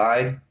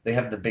outside they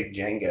have the big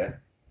Jenga,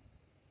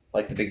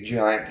 like the big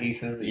giant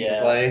pieces that you Yeah.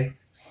 can play,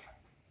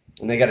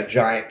 and they got a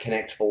giant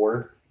Connect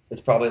 4.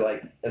 It's probably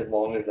like as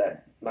long as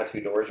my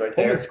 2 doors right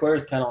there. Pullman Square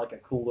is kind of like a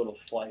cool little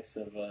slice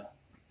of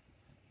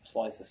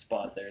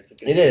spot there. It's a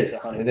good It piece is.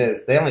 of honey. It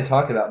is. They only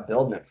talked about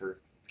building it for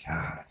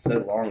so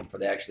long before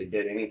they actually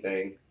did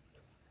anything.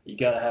 You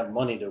gotta have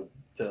money to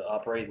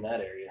operate in that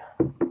area.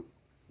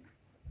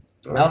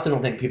 I also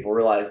don't think people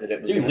realized that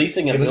it was Dude, gonna,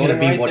 leasing a it was building going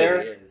to be right what there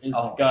it is.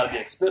 Oh,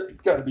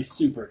 gotta be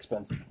super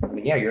expensive. I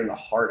mean, yeah, you're in the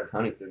heart of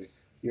Huntington.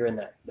 You're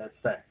in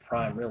that's that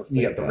prime real estate.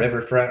 You got the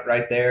riverfront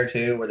right there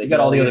too, where they You do got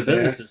all the other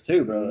events. businesses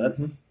too, bro. Mhm.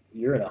 That's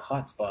you're in a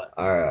hot spot.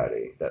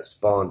 Alrighty, that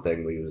Spawn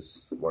thing we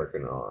was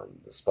working on.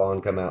 The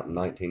Spawn come out in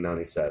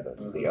 1997.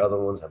 Mhm. The other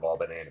ones have all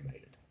been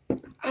animated.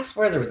 I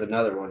swear there was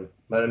another one,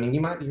 but I mean,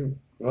 you might be.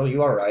 Well,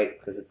 you are right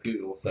because it's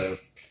Google, so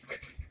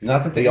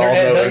not that the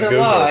internet doesn't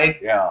Google. lie.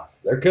 Yeah,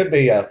 there could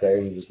be out there,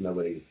 and just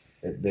nobody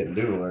it didn't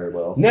do very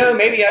well. No, you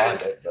maybe can't I find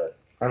just- it, but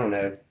I don't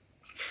know.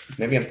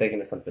 Maybe I'm thinking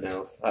of something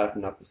else. I have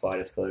not the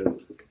slightest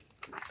clue.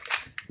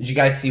 Did you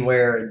guys see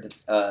where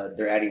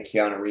they're adding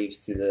Keanu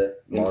Reeves to the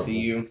Marvel.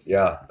 MCU?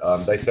 yeah,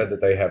 they said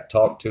that they have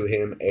talked to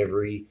him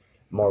every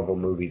Marvel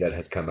movie that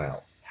has come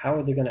out. How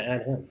are they gonna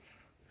add him?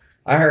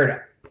 I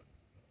heard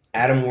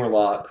Adam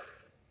Warlock,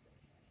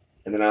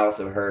 and then I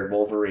also heard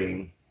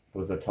Wolverine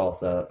was a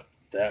toss-up.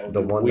 That would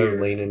The be one weird.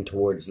 they're leaning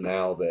towards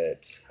now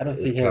that I don't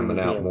is see him coming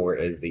out being- more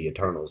is the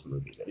Eternals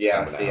movie. That's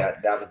Yeah, coming see,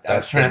 out. I was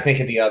That's trying the- to think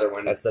of the other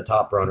one. That's the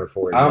top runner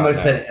for it. I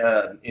almost right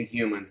now. said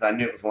Inhumans, but I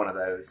knew it was one of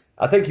those.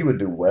 I think he would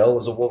do well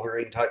as a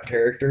Wolverine type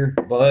character,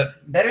 but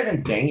Better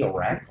than Daniel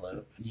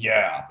Radcliffe.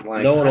 yeah,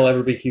 Like, No one will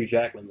ever be Hugh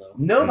Jackman though.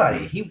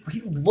 Nobody. He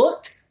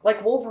looked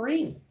like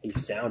Wolverine. He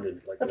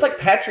sounded like That's like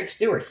Patrick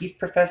Stewart. He's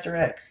Professor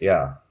X.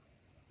 yeah.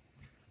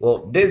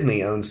 Well,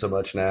 Disney owns so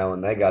much now,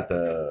 and they got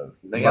the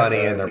They got money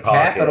the, in their the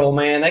pocket. capital,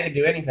 man. They could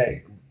do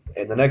anything.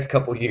 In the next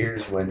couple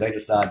years, when they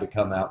decide to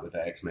come out with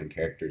the X-Men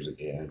characters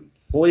again,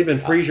 We'll even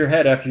freeze your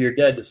head after you're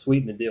dead to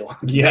sweeten the deal.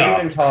 They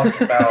even talked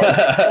about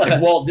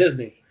Like Walt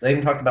Disney. they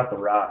even talked about The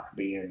Rock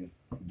being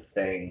the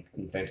Thing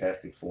in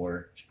Fantastic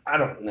Four. I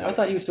don't know. I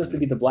thought he was supposed to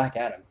be the Black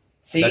Adam.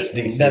 See, That's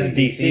DC. That's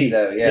DC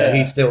though. Yeah. Yeah.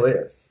 He still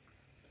is.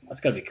 That's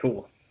gotta be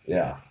cool.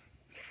 Yeah.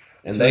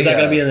 And So is that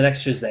gonna be in the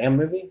next Shazam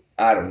movie?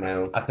 I don't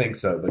know. I think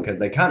so because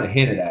they kind of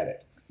hinted at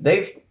it.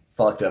 They've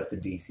fucked up the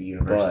DC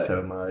universe But-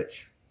 so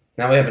much.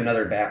 Now we have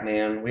another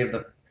Batman. We have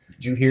the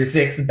Did you hear?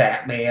 sixth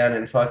Batman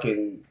and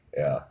fucking.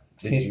 Yeah.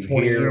 Did you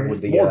 20 hear years.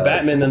 with the More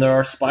Batman than there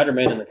are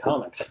Spider-Man in the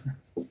comics.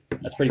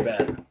 That's pretty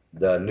bad.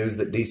 the news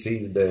that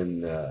DC's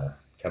been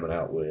coming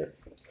out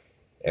with,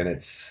 and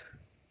it's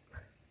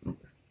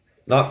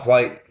not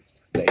quite.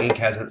 The ink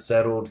hasn't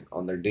settled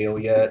on their deal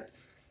yet,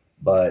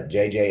 but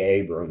J.J.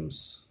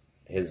 Abrams,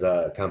 his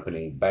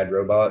company, Bad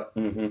Robot,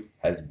 Mm-hmm.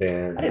 has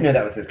been I didn't know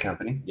that was his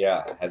company.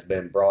 has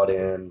been brought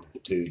in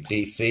to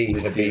DC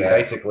to See be that.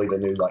 basically the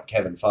new like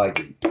Kevin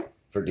Feige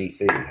for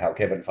DC. How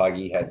Kevin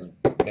Feige has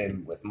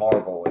been with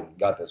Marvel and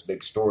got this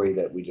big story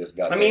that we just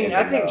got. I mean, the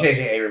I ending think of.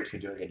 J.J. Abrams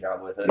could do a good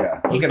job with it. Yeah,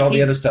 look at all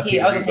the other stuff.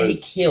 I was gonna say he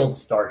reboots. killed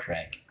Star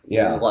Trek.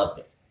 Yeah. Loved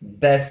it.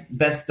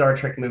 Best Star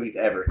Trek movies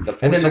ever. The And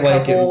Force then the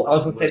Awakens couple. I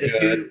was gonna say was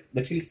good.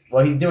 the two.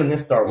 Well, he's doing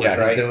this Star Wars, Yeah, he's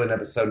right? doing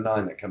episode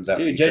 9 that comes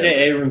out. in Dude, J.J. December.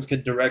 Abrams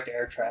could direct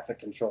air traffic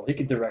control. He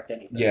could direct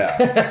anything.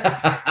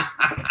 Yeah,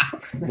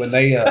 when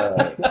they He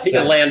could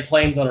said- land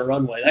planes on a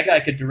runway. That guy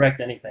could direct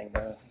anything,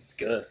 bro. It's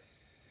good.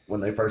 when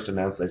they first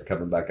announced they's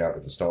coming back out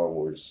with the Star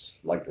Wars,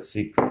 like the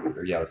sequel,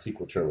 the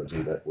sequel trilogy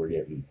that we're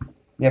getting.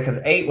 Yeah, because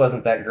 8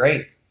 wasn't that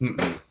great.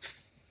 Mm-mm.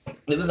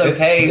 It was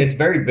okay. It's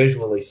very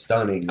visually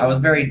stunning. I was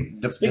very. Speaking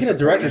of disappointed.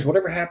 directors,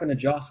 whatever happened to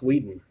Joss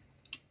Whedon?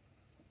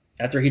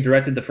 After he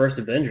directed the first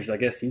Avengers, I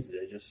guess he's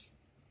just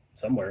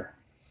somewhere.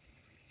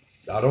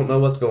 I don't know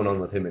what's going on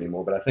with him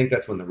anymore, but I think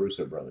that's when the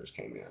Russo brothers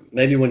came in.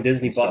 Maybe when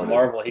Disney bought Started.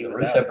 Marvel, he The was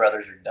Russo out.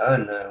 brothers are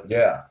done though.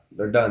 Yeah,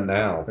 they're done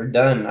now. They're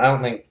done. I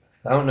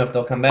don't know if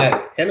they'll come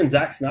back. Him and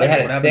Zack Snyder. They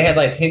what had happened?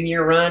 like a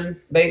 10-year run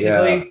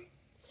basically.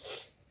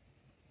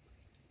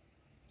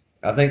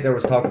 I think there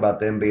was talk about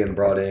them being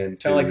brought in.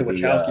 Kind of like the to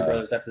Wachowski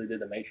brothers after they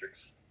did The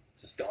Matrix.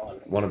 It's just gone.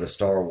 One of the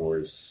Star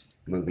Wars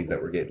movies that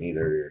we're getting,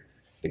 either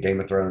the Game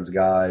of Thrones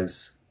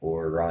guys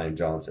or Ryan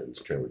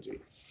Johnson's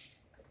trilogy.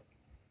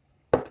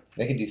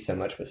 They could do so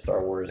much with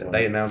Star Wars.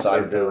 They announced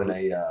they're doing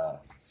a.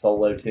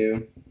 Solo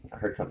too. I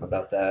heard something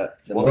about that.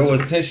 Well, there's a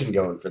petition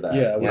going for that.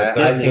 Yeah, Yeah,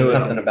 They're I Disney seen doing-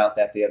 something about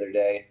that the other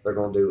day. They're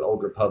going to do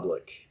Old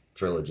Republic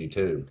trilogy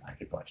too. I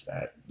could watch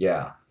that.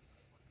 Yeah.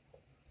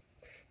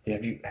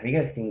 Have you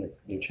guys seen the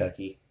new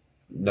Chucky?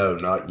 No,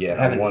 not yet.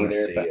 I I haven't want to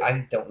either, see but it.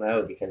 I don't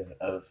know because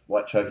of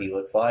what Chucky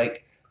looks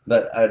like.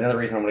 But another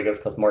reason I'm gonna go is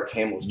because Mark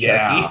Hamill's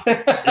Yeah.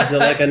 Chucky. Is it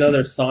like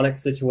another Sonic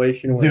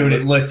situation? Where Dude,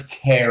 it looks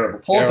terrible.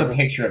 Pull up Terrible. a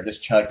picture of this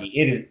Chucky.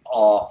 It is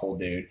awful,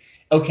 dude.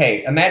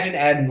 Okay, imagine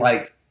adding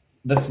like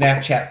the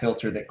Snapchat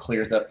filter that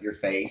clears up your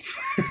face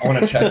on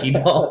a Chucky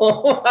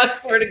doll. I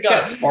swear to God.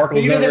 got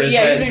sparkles He doesn't, over his he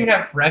head. doesn't even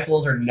have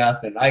freckles or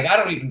nothing. Like I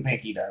don't even think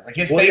he does. Like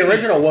his Well, face. the is-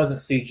 original wasn't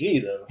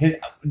CG though.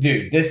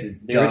 Dude, this is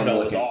The dumb original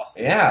was looking.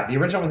 awesome. Yeah, the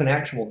original was an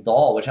actual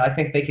doll, which I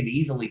think they could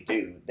easily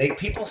do.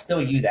 People still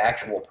use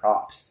actual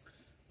props.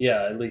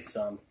 Yeah, at least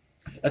some.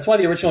 That's why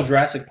the original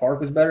Jurassic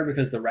Park was better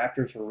because the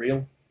raptors were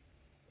real.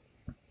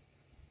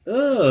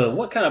 Ugh,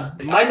 what kind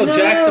of Michael know.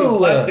 Jackson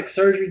plastic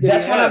surgery did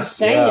That's he what have? I'm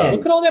saying.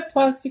 Look at all that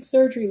plastic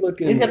surgery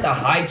looking. He's got the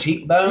high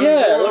cheekbones.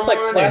 Yeah, it going looks like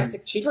on,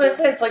 plastic and- cheek. That's what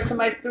I said. It's like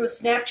somebody threw a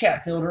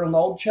Snapchat filter on the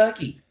old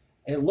Chucky.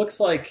 It looks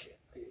like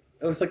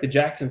the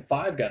Jackson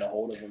 5 got a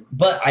hold of him.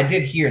 But I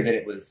did hear that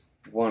it was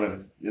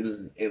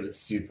it was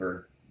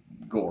super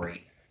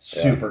gory.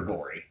 Super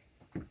gory.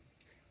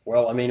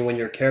 Well, I mean, when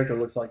your character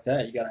looks like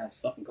that, you gotta have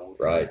something going.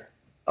 for Right. you.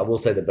 I will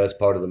say the best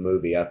part of the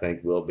movie, I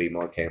think, will be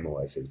Mark Hamill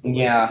as his voice.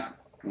 Yeah.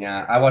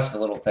 Yeah. I watched a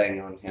little thing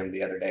on him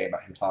the other day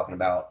about him talking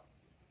about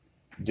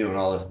doing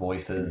all his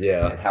voices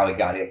Yeah. and how he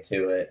got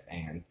into it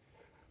and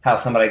how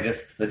somebody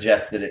just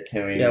suggested it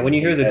to him. Yeah, when you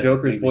hear the as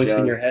Joker's he was voice in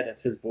young. your head,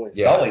 it's his voice. It's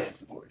Yeah. always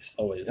his voice.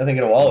 Always. I think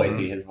it'll always Mhm.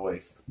 be his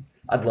voice.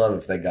 I'd love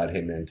if they got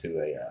him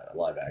into a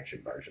live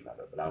action version of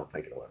it, but I don't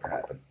think it'll ever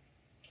happen.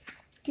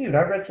 Dude,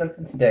 I read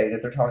something today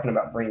that they're talking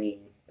about bringing.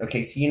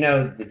 Okay, so you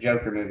know the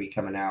Joker movie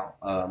coming out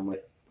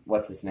with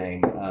what's his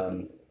name?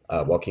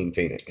 Joaquin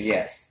Phoenix.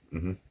 Yes,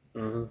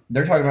 Mm-hmm.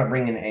 they're talking about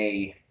bringing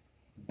a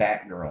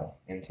Batgirl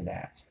into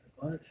that.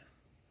 What?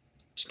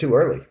 It's too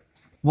early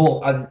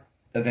Well,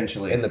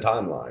 eventually, in the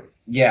timeline.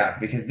 yeah,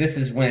 because this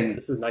is when.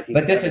 This is 1970.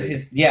 But this is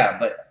his. Yeah,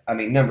 but I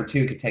mean, number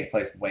 2 could take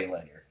place way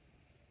later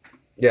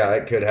Yeah,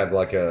 it could have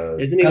like a.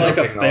 Isn't he because like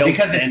a it's- failed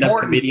because it's stand-up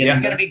Gordon's. comedian? It's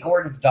in going to be this?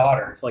 Gordon's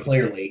daughter, It's like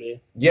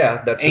clearly,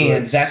 Yeah, that's who and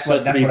it's- that's what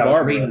supposed to be I was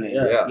Barbara, reading.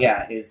 Is,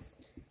 yeah. is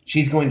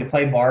she's going to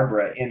play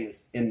Barbara in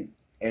this in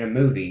a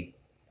movie,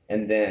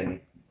 and then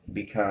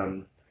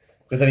become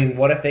because I mean,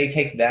 what if they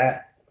take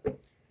that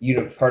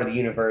part of the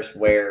universe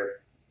where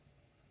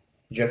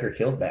Joker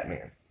kills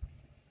Batman,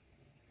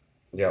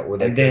 Yeah, or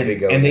they and could then be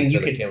going and then into you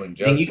the could killing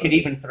Joke and you could movie.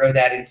 even throw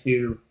that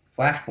into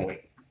Flashpoint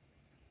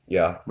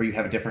Yeah, where you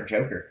have a different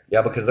Joker.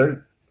 yeah, because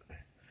they're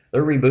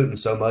rebooting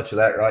so much of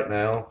that right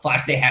now.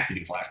 They have to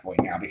do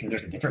Flashpoint now because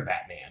there's a different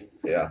Batman.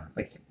 Yeah,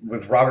 Like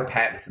with Robert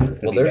Pattinson, it's going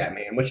to Well, be there's-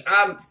 Batman, which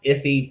I'm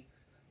iffy.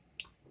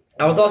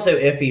 I was also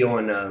iffy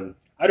on.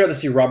 I'd rather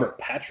see Robert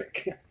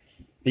Patrick.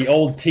 the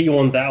old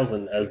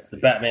T1000 as the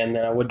Batman.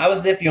 Then I would. I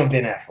was iffy on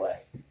Ben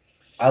Affleck.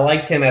 I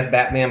liked him as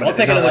Batman, but I'll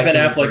take another Ben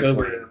Affleck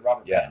over Wayne.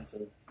 Robert Yeah.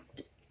 Pattinson.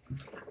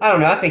 I don't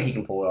know. I think he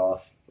can pull it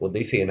off. Well,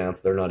 DC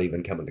announced they're not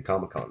even coming to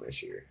Comic-Con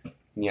this year.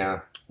 Yeah,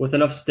 With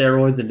enough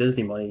steroids and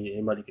Disney money,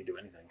 anybody can do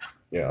anything.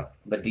 Yeah.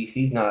 but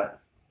DC's not.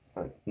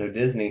 No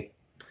Disney.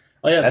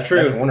 Oh yeah, that's true.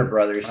 That's Warner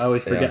Brothers. I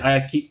always forget.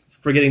 I keep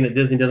forgetting that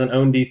Disney doesn't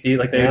own DC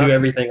like they Yeah. do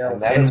everything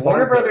else. And And as far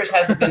Warner as the- Brothers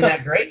hasn't been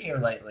that great here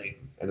lately.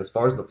 And as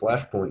far as the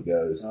Flashpoint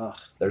goes, Ugh.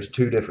 there's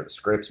 2 different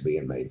scripts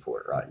being made for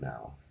it right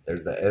now.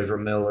 There's the Ezra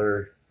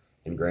Miller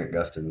and Grant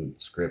Gustin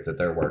script that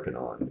they're working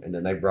on, and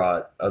then they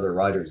brought other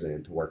writers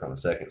in to work on a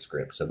second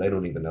script, so they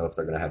don't even know if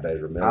they're going to have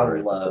Ezra I Miller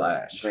as the love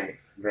Flash.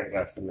 Grant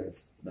Gustin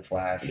as the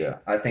Flash. Yeah.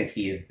 I think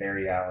he is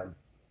Barry Allen.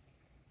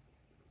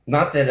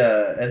 Not that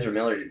Ezra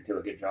Miller didn't do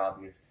a good job,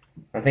 because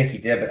I think he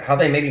did, but how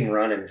they made him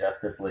run in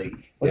Justice League.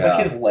 Looked Yeah.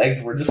 like his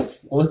legs were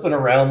just flipping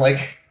around like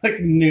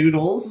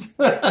noodles. See,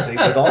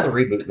 with all the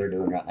reboots they're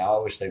doing right now,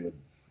 I wish they would,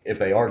 if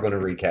they are going to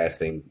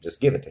recast him, just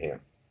give it to him.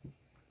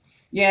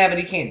 Yeah, but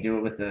he can't do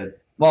it with the.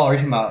 Well, are you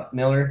talking about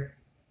Miller?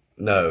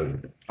 No.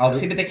 Oh,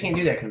 see, but they can't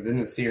do that because in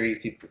the series,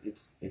 people,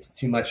 it's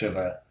too much of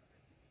a.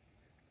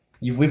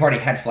 We've already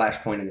had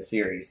Flashpoint in the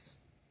series.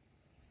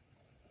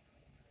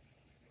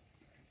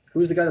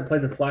 Who's the guy that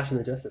played the Flash in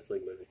the Justice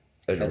League movie?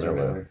 Ezra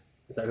Miller.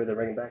 Is that who they're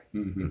bringing back?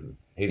 Mm-hmm.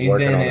 He's He's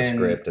working been on a in-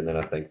 script, and then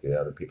I think the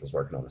other people's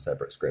working on a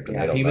separate script. And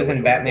they Yeah, don't he know was which in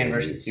one they're Batman gonna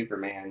versus use.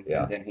 Superman,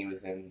 Yeah. and then he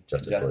was in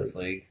Justice Justice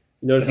League.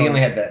 You But notice he how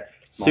only had that.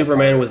 small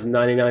Superman part. was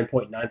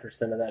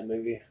 99.9% of that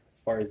movie as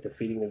far as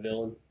defeating the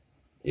villain.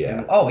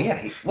 Yeah. Oh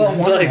yeah. Well,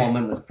 It's Wonder like-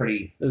 Woman was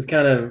pretty. It was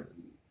kind of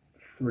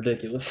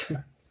ridiculous.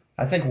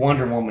 I think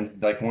Wonder Woman's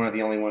like one of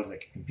the only ones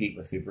that can compete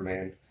with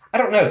Superman. I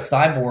don't know.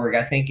 Cyborg.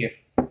 I think if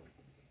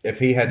If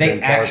he had they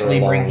been farther actually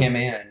bring along- him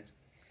in,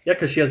 Yeah,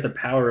 because she has the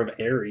power of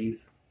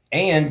Ares.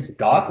 and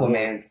God.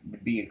 Aquaman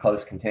would be a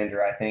close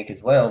contender, I think,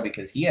 as well,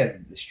 because he has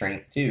the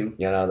strength too.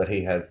 You know that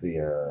he has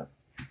the.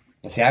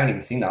 See, I haven't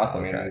even seen the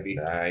Aquaman Okay, movie.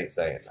 I ain't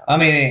saying that. I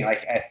mean,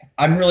 like,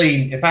 I'm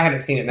really. If I haven't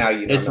seen it now,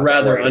 you know, It's I'm not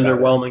rather worried about it.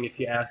 underwhelming if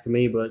you ask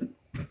me, but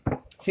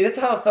See, that's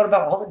how I felt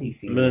about all the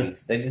DC Meh.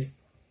 movies. They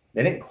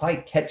didn't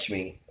quite catch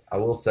me. I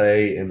will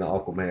say in the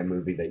Aquaman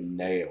movie they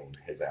nailed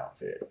his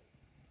outfit.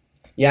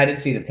 Yeah, I did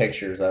see the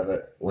pictures of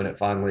it. When it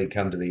finally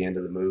come to the end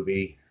of the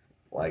movie,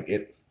 like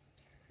it,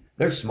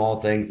 there's small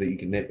things that you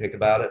can nitpick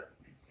about it,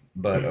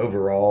 but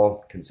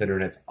overall,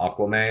 considering it's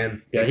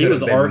Aquaman, yeah, it he could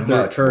was have been Arthur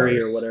much Curry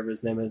worse. or whatever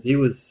his name is. He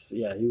was.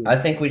 I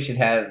think we should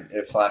have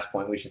at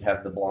Flashpoint. We should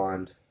have the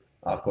blonde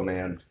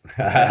Aquaman.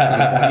 At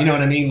some point. You know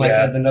what I mean? Like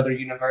Yeah. another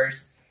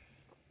universe.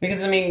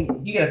 Because I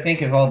mean, you got to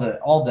think of all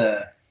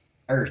the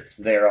Earths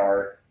there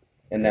are,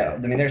 and that I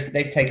mean,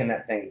 they've taken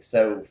that thing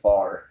so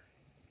far.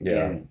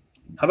 Yeah. And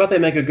How about they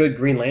make a good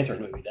Green Lantern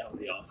movie? That would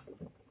be awesome.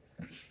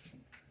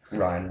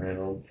 Ryan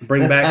Reynolds.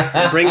 Bring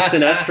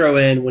Sinestro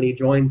in when he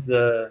joins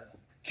the.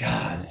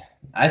 God,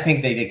 I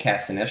think they did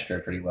cast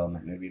Sinestro pretty well in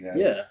that movie, though.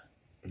 Yeah,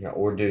 Yeah,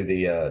 or do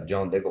the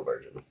John Diggle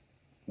version.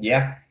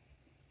 Yeah.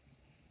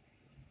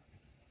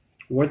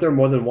 weren't there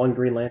more than one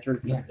Green Lantern?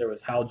 Yeah. There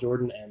was Hal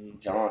Jordan and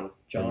John.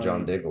 And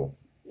John Diggle.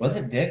 Was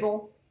it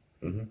Diggle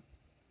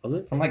Was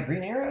it? from like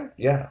Green Arrow?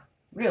 Yeah.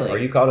 Really? Are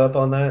you caught up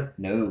on that?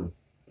 No.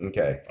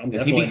 Okay. Does he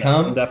definitely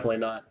become- Not. I'm definitely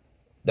not.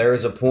 There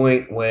is a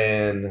point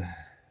when,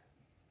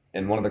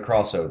 in one of the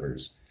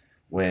crossovers,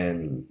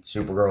 when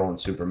Supergirl and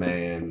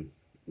Superman,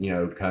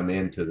 come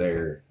into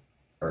their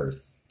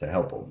Earth to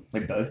help them.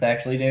 We both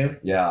actually do.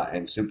 Yeah,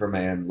 and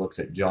Superman looks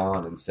at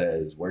John and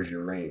says, "Where's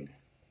your ring?"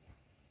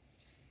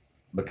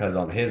 Because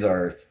on his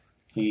Earth,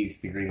 He's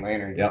the Green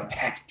Lantern. Yep.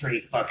 That's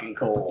pretty fucking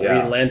cool. Yeah.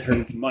 Green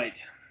Lantern's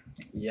might.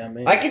 Yeah,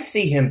 man. I could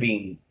see him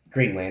being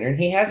Green Lantern.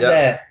 He has Yep.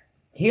 that.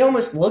 He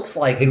almost looks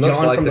like He looks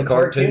John like from the the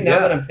cartoon. cartoon, Now yeah.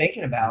 that I'm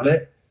thinking about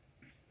it,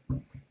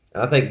 and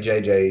I think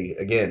JJ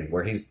again,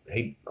 where he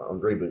on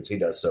reboots, he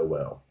does so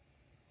well.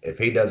 If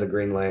he does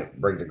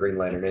brings a Green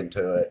Lantern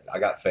into it, I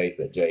got faith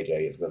that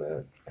JJ is going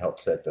to help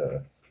set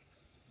the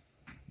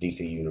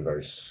DC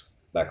universe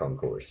back on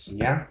course.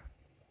 yeah.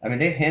 I mean,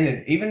 they've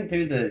hinted even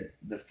through the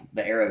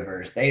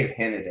Arrowverse. They have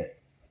hinted at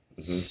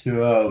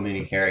so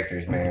many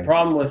characters, The man.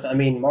 problem with,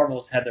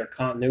 Marvel's had their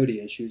continuity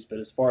issues, but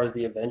as far as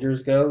the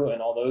Avengers go and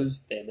all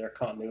those, their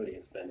continuity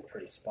has been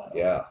pretty spot on.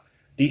 Yeah,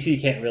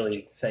 DC can't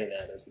really say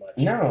that as much.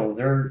 No,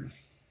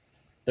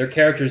 Their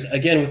characters,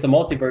 again, with the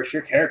multiverse,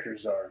 your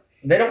characters are.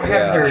 they don't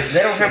have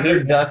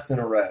their ducks in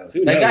a row.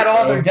 Who They knows, got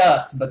all bro? their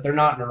ducks, but they're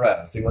not in a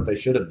row. see what they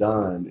should have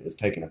done is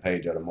taken a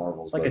page out of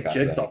Marvel's It's like book. a I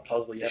jigsaw think.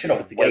 puzzle. You They have should to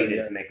have put together. waited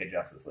Yeah. to make a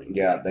Justice League.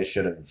 Yeah, they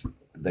should have.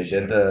 They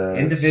did the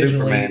Individually-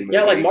 Superman movie.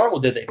 Yeah, like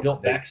Marvel did. They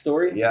built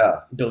backstory,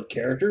 Yeah, built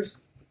characters.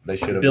 they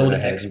should have Build went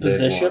ahead and did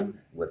exposition, one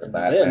with the and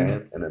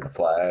Batman and then the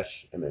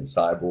Flash and then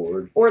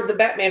Cyborg. Or the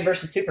Batman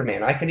versus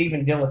Superman. I could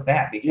even deal with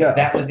that because Yeah.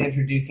 that was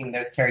introducing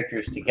those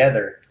characters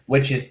together,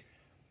 which is,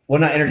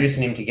 well, not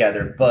introducing them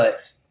together,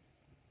 but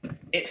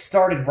it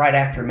started right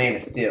after Man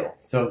of Steel.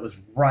 So it was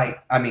right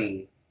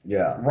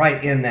Yeah,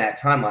 in that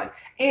timeline.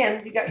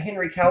 And you got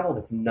Henry Cavill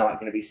that's not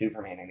going to be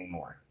Superman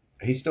anymore.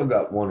 He's still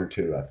got one or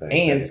two, I think. that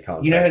And he's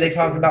you know who they contracted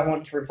talked for. about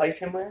wanting to replace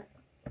him with?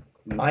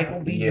 Michael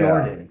B. Yeah.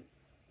 Jordan.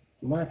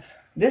 What?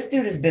 This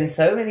dude has been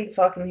so many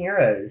fucking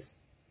heroes.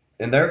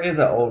 And there is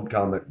an old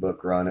comic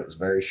book run. It was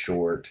very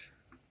short,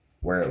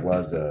 where it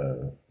was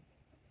a,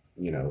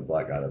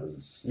 black guy that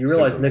was. You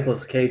realize Superman.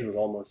 Nicolas Cage was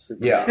almost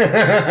Superman.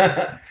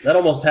 Yeah. That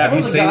almost Have you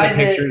happened. the seen the guy that-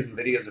 pictures and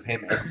videos of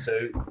him in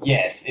suit?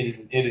 Yes, it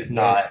is. It is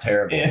not. It's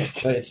terrible.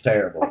 It's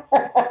terrible.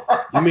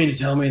 You mean to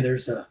tell me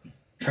there's a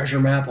treasure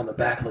map on the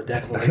back of the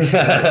Declaration?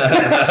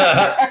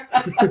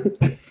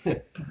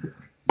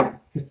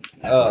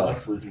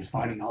 Lex Luthor's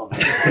finding all of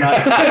it.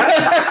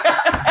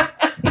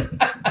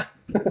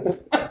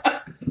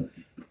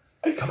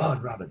 Come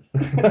on, Robin.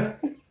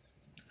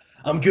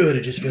 I'm good.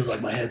 It just feels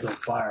like my head's on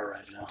fire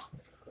right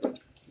now.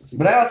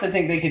 But I also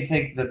think they could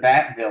take the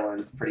Bat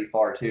villains pretty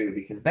far too,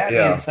 because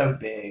Batman's so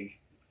big.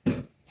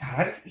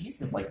 God, he's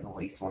just like the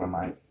least one of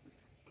my.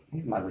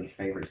 He's my least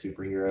favorite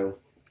superhero.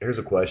 Here's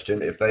a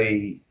question: if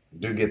they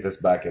do get this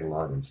back in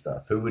line and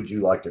stuff, who would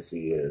you like to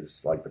see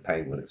as like the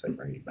Penguin if they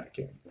bring him back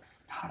in?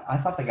 God, I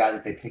thought the guy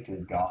that they picked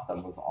in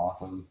Gotham was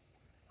awesome.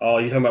 Oh,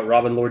 you talking about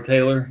Robin Lord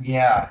Taylor?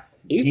 Yeah,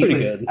 He's pretty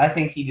good. I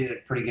think he did a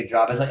pretty good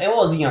job as like,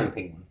 well, as a young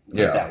Penguin. Put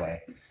it Yeah. that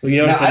way. Well, you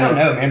No, notice I don't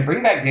know, man.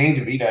 Bring back Danny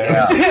DeVito.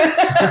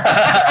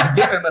 Yeah.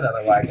 Give him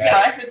another whack Yeah,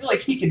 at I feel like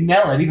he can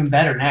nail it even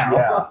better now.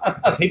 Yeah.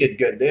 'Cause he did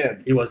good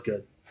then. He was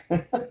good.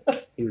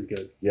 He was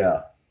good.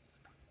 Yeah.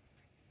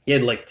 He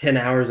had like 10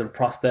 hours of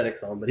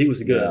prosthetics on, but he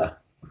was good.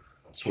 Yeah.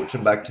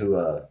 Switching back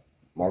to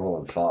Marvel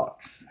and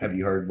Fox, have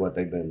you heard what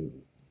they've been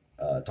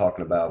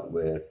talking about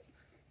with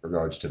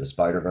regards to the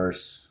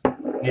Spider-Verse?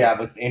 Yeah,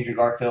 with Andrew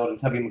Garfield and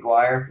Tobey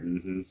Maguire.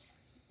 Mm-hmm.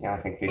 Yeah, I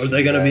think they Are should.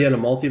 they going to do be that. in a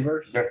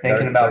multiverse? They're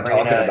thinking They're about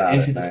bringing talking about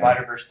Into it, the man.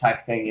 Spider-Verse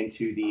type thing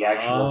into the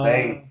actual Ah.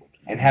 thing,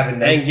 and having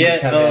those And two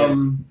get,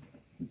 come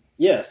in.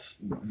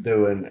 yes.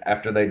 Doing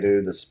after they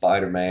do the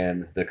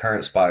Spider-Man, the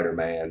current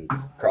Spider-Man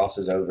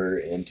crosses over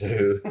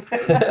into.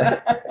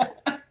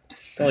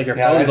 Feel like your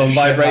Yeah, I phone's on just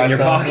vibrate shit in your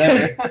myself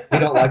pocket. there. You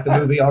don't like the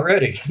movie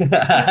already.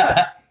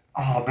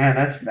 Oh man,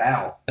 that's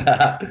foul.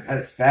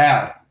 That's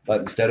foul.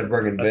 But instead of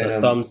bringing That's a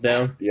Venom, thumbs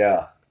down.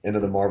 yeah, into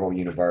the Marvel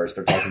universe,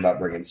 they're talking about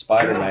bringing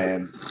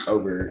Spider-Man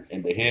over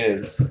into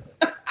his.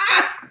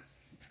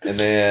 And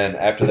then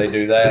after they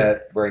do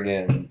that, bring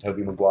in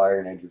Tobey Maguire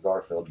and Andrew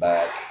Garfield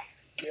back.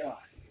 God.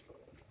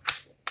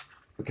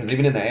 Because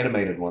even in the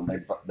animated one,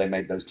 they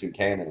made those two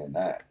canon in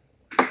that.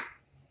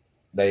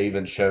 They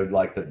even showed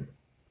like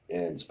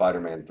in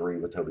Spider-Man 3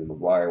 with Tobey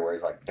Maguire where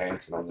he's like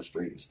dancing on the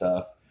street and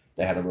stuff.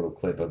 They had a little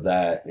clip of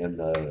that in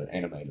the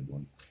animated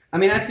one. I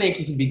mean, I think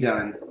it can be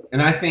done,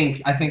 and I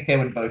think they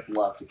would both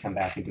love to come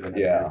back and do another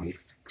Yeah. movie.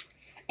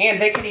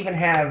 And they could even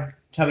have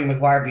Tobey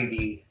Maguire be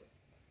the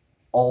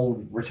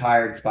old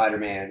retired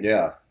Spider-Man.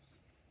 Yeah,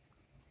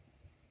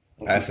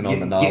 passing on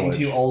the knowledge.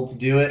 Getting too old to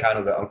do it. kind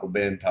of the Uncle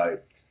Ben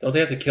type. Don't they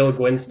have to kill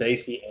Gwen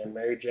Stacy and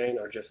Mary Jane,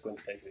 or just Gwen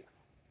Stacy?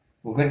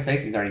 Well, Gwen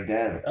Stacy's already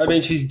dead. I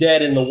mean, she's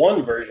dead in the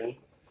one version.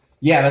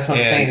 Yeah, that's what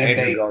I'm saying. And If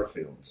Andrew they,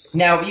 Garfield's.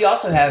 now you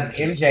also have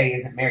MJ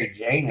isn't Mary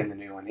Jane in the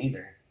new one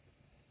either.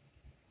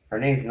 Her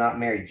name's not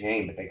Mary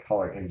Jane, but they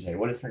call her MJ.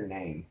 What is her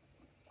name?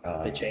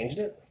 They changed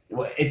it.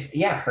 Well,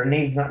 her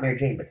name's not Mary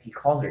Jane, but he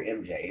calls her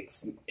MJ.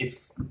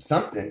 It's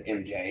something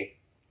MJ.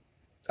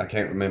 I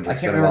can't remember. I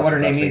It's can't been a remember while what her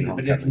since name I've is, seen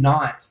but it's Homecoming.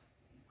 not.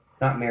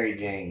 It's not Mary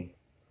Jane.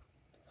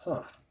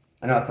 Huh.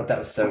 I know. I thought that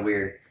was so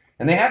weird.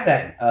 And they have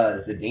that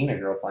Zadina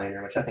girl playing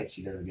her, which I think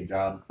she does a good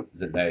job.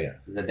 Zendaya.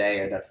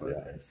 Zendaya, that's what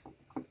it is.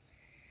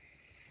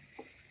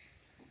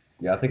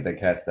 Yeah, I think they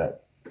cast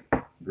that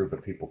group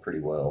of people pretty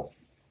well.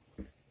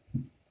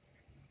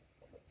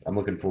 I'm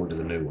looking forward to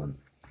the new one.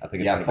 I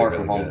think it's Yeah, gonna Far be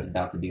From really Home is good.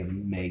 about to be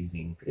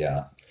amazing.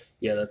 Yeah,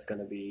 Yeah, that's going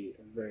to be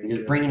very You're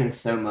good. bringing in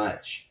so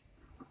much.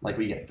 Like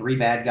we get 3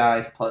 bad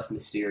guys plus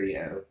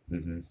Mysterio,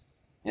 hmm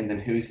and then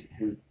who?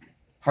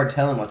 Hard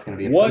telling what's going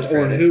to be. A What or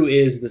post-credit. who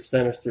is the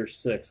Sinister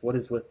Six? What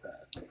is with that?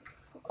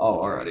 Oh,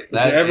 alrighty. Is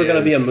there ever going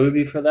to be a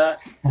movie for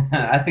that?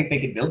 I think they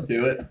could build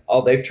to it.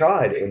 Oh, they've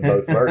tried in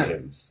both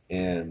versions,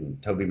 in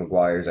Tobey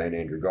Maguire's and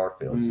Andrew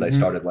Garfield's. They Mhm.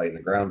 started laying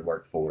the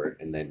groundwork for it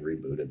and then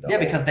rebooted the Yeah,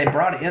 whole- because they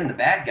brought in the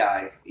bad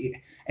guys,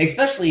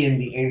 especially in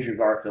the Andrew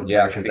Garfield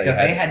Yeah, version, 'cause they because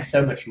had- they had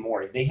so much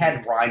more. They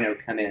had Rhino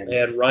come in They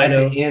had at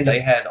Rhino. the end. they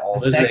had all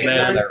The six second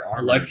of one, their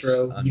armors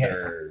Electro. under Yes.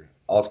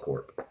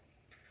 Oscorp.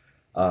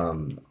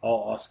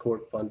 All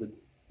Oscorp funded.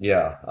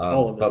 Yeah,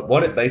 All of it. but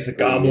what it basically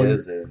Goblin.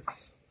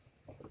 is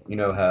you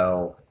know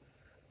how,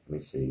 let me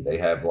see, they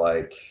have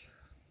like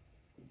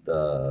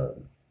the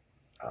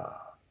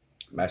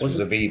Masters Was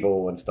it- of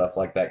Evil and stuff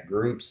like that,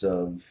 groups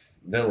of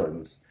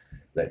villains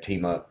that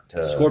team up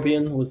to.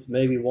 Scorpion was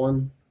maybe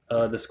one.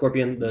 The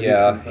Scorpion. The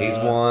Yeah, he's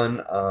one.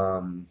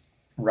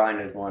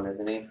 Rhino's one,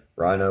 isn't he?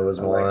 Rhino was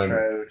one.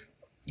 Electrode.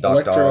 Doc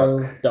Electro,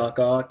 Doc. Doc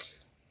Ock,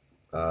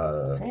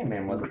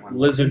 Sandman wasn't one.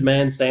 Lizard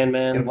Man, It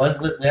Sandman, was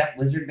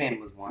Lizard Man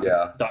was one.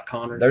 Yeah, Doc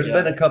Connors. there's yeah.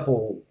 been a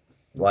couple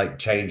like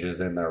changes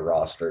in their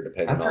roster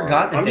depending I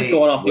forgot on. that I'm just they-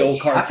 going off the old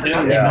which- I forgot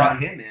cartoon. they Yeah.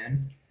 brought him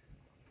in.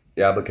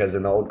 Yeah, because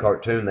in the old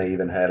cartoon they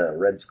even had a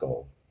Red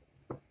Skull.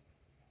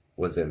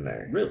 was in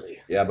there. Really?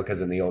 Yeah,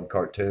 because in the old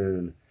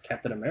cartoon,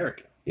 Captain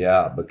America.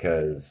 yeah,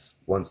 because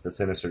once the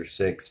Sinister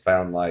Six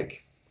found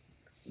like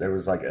there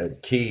was like a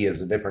key, it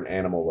was a different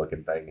animal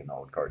looking thing in the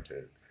old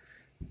cartoon,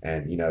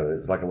 and it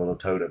was like a little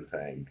totem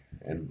thing,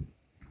 and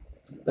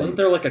Wasn't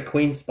there like a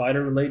Queen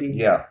Spider lady?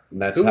 yeah,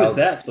 and that's Who how was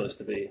that supposed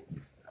to be?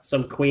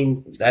 Some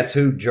queen. that's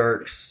who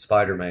jerks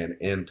Spider-Man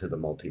into the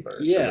multiverse,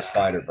 Yeah. the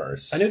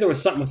Spider-Verse. I knew there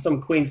was something with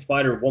some Queen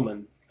Spider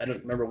woman. I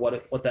don't remember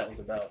what that was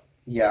about.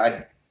 Yeah,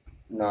 I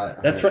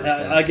not. That's right.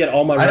 100%. I get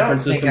all my I don't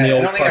references think from the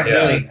old I don't think I cartoon.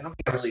 really, I don't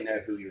think I really know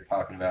who you're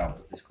talking about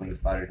with this Queen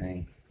Spider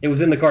thing. It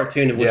was in the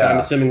cartoon, which Yeah. I'm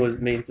assuming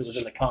means it was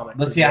in the comics.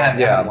 But see, I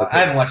haven't, Yeah, I haven't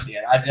because- watched it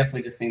yet. I've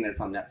definitely just seen that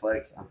it's on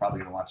Netflix. I'm probably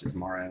gonna watch it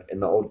tomorrow. In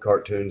the old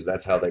cartoons,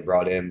 that's how they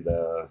brought in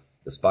the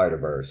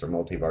Spider-Verse or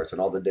multiverse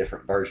and all the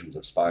different versions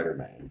of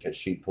Spider-Man, because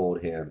she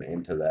pulled him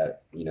into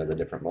that, the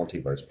different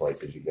multiverse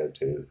places you go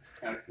to.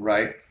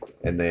 Right.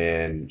 And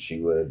then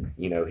she would,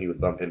 he would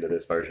bump into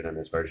this version and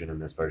this version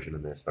and this version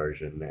and this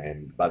version.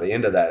 And by the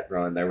end of that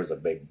run, there was a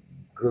big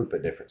group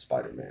of different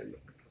Spider-Man.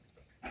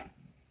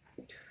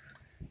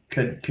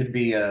 Could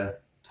be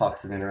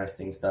talks of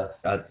interesting stuff.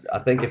 I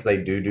think if they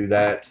do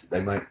that,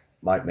 they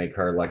might make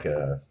her like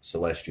a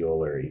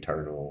celestial or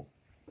eternal,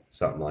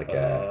 something like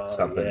that.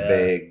 Something yeah.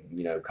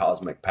 big,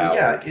 cosmic power.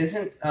 Yeah,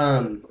 isn't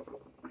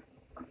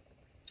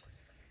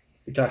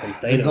You're talking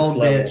the Thanos gold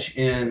level. bitch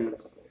in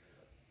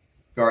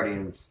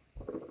Guardians?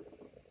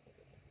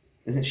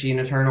 Isn't she an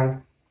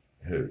Eternal?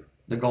 Who?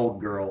 The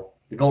gold girl,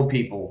 the gold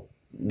people,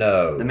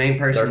 No. the main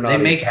person. they're They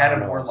not make Adam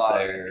Eternals, Warlock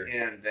they're-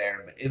 in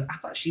there, but I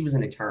thought she was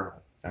an Eternal.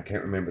 I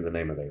can't remember the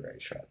name of their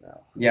race right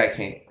now. Yeah, I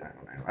don't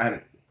know.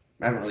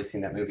 I haven't really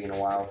seen that movie in a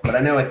while, but I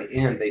know at the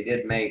end they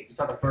did make You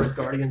talking first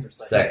Guardians or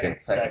Second.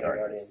 Second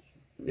Guardians?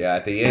 Yeah,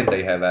 at the end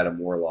they have Adam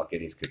Warlock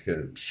in his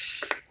cocoon.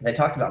 They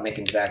talked about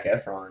making Zac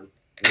Efron.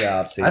 Yeah,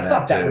 I've seen I that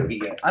thought that too. would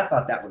be. I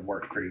thought that would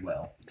work pretty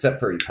well. Except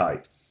for his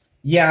height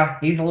Yeah,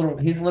 he's a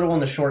little on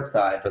the short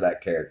side, for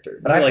that character.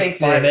 but I like think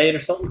 5'8" or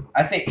something.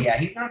 I think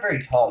he's not a very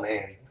tall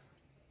man.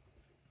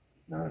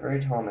 Not a very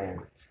tall man.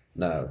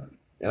 No.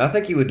 And I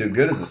think he would do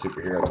good as a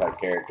superhero type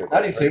character.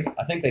 I do too.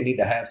 I think they need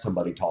to have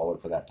somebody taller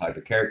for that type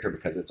of character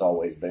because it's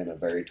always been a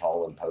very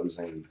tall,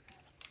 imposing,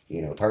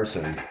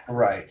 person.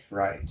 Right.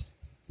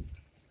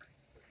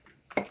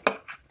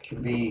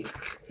 Could be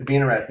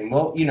interesting.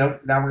 Well, now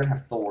we're gonna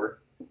have Thor.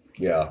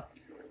 Yeah.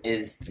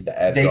 Is The they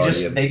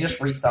Asgardians. just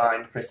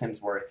re-signed Chris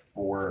Hemsworth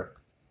for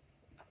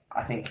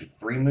I think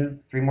three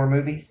more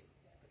movies.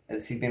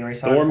 Has he been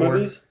re-signed Thor for?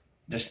 movies?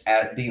 Just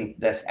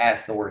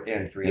as Thor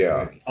in three Yeah.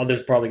 other movies. Oh,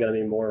 there's probably going to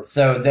be more.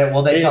 So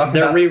they talked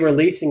They're about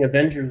re-releasing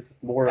Avengers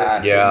with more.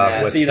 Ah, Yeah,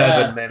 Yeah, with see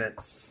 7 that.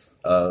 minutes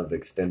of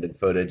extended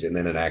footage and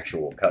then an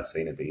actual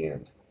cutscene at the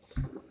end.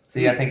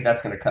 See, I think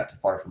that's going to cut to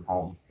Far From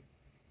Home,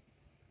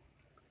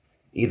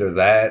 Either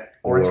that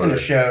or it's going to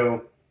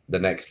show, the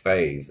next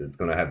phase. It's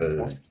going to have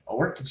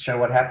or it could show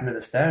what happened to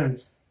the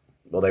stones.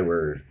 well, they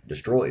were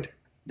destroyed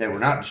They were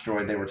not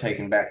destroyed; they were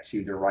taken back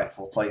to their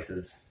rightful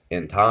places.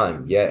 in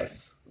time,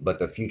 yes, but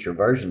the future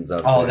versions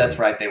of Oh, them, that's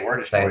right; they were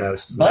destroyed.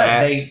 Thanos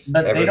But snapped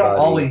they don't everybody.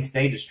 always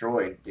stay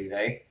destroyed, do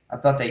they? I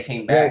thought they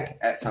came back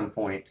at some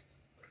point.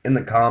 In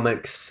the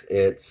comics,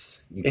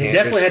 it's you They can't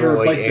definitely had to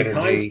destroy replace energy. the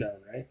time stone,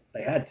 right?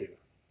 They had to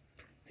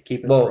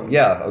keep it. Well, from,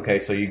 yeah, okay.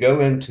 So you go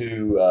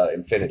into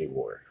Infinity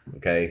War.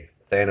 Okay,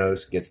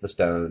 Thanos gets the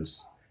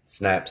stones,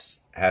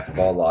 snaps half of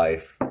all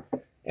life,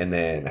 and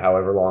then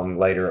however long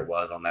later it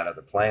was on that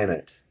other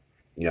planet,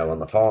 on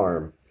the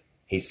farm,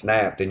 he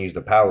snapped and used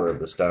the power of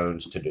the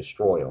stones to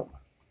destroy them.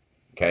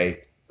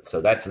 Okay,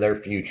 so that's their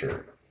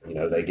future.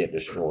 They get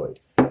destroyed.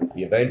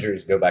 The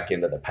Avengers go back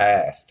into the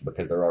past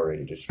because they're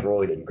already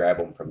destroyed and grab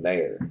them from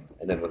there.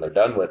 And then when they're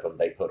done with them,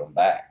 they put them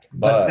back.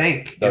 But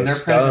think in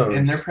those their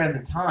stones-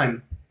 present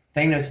time,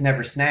 Thanos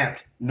never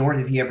snapped, nor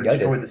did he ever Yeah, he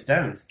destroy did. the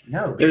stones.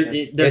 No, There-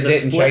 because- It there's a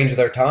didn't split. change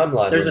their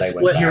timeline There's when a they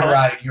split. went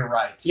back. you're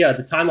right. Yeah,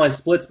 the timeline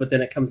splits, but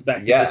then it comes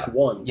back to Yeah. just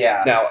one.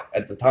 Yeah, Now,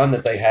 at the time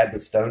that they had the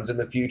stones in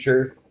the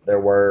future, there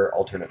were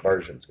alternate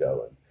versions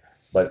going.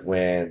 But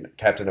when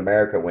Captain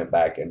America went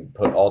back and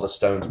put all the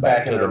stones Back back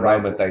in to the their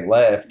moment rightful they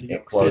left, New it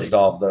York closed City.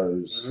 off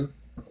those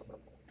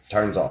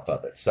turns off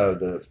of it. So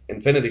the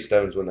Infinity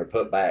Stones, when they're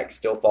put back,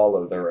 still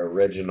follow their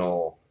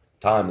original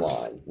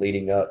timeline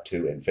leading up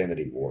to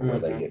Infinity War, where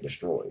they Mhm. get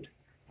destroyed.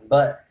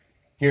 but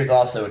here's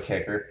also a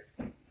kicker.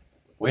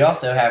 We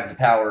also have the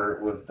power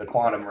with the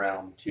quantum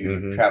realm to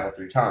Mhm. travel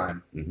through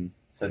time. Mhm.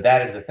 So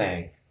that is the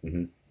thing.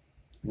 Mhm.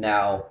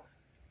 Now,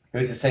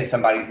 who's to say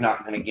somebody's not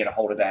going to get a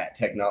hold of that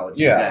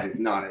technology? Yeah. That is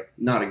not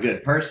a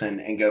good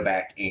person and go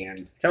back and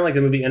It's kind of like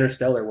the movie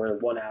Interstellar, where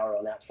 1 hour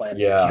on that planet.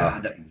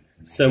 Yeah. God,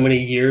 So many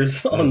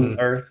years on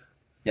Earth.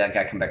 yeah, that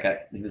guy come back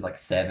up. He was like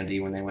 70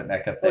 when they went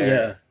back up Oh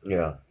there. yeah,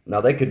 Yeah.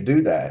 Now they could do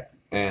that,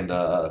 and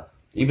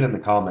even in the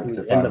he comics,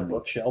 was if in the I'm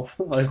bookshelf.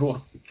 Like,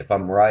 well, if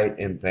I'm right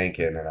in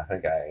thinking, and I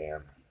think I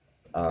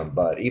am,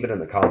 but even in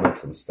the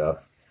comics and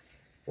stuff,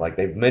 like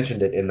they've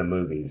mentioned it in the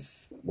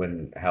movies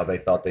how they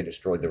thought they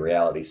destroyed the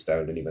Reality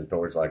Stone, and even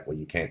Thor's like, well,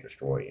 you can't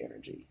destroy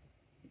energy,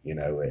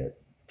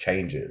 it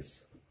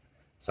changes.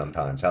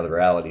 sometimes. How the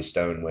Reality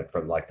Stone went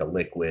from like the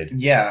liquid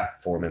Yeah,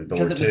 form in Thor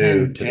Because it was 2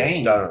 in to Jane. the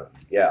stone.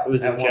 Yeah. It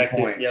was At one injected.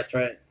 point. Yeah, that's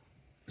right.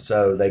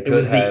 So they It could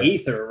was have the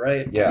ether,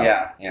 right?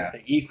 Yeah. yeah.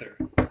 The ether.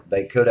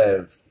 They could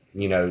have,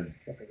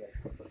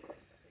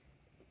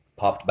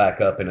 popped back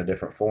up in a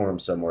different form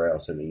somewhere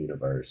else in the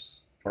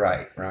universe.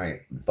 Right.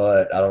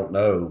 But I don't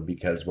know,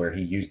 because where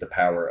he used the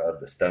power of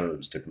the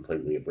stones to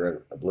completely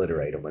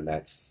obliterate them, and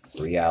that's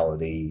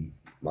reality,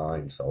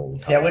 mind, soul.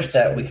 See, I time, wish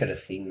that we space. could have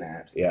seen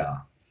that. Yeah.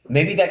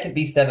 Maybe that could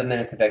be 7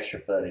 minutes of extra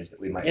footage that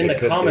we might. In the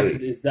could comics,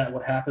 be. is that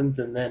what happens?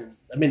 And then,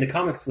 I mean, the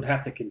comics would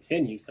have to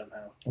continue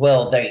somehow.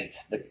 Well, I mean,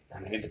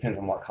 it depends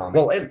on what comic.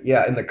 Well, in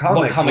the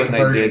comics, comic when they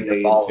version did you're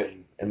the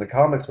following. in the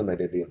comics when they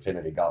did the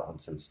Infinity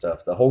Gauntlets and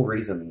stuff, the whole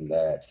reason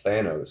that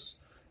Thanos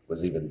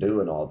was even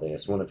doing all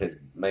this, one of his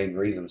main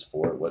reasons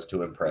for it was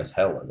to impress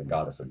Hela, the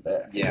goddess of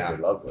death. He was Yeah.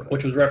 in love with her.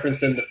 Which was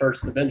referenced in the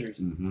first Avengers.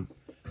 Mm-hmm.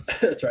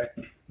 That's right.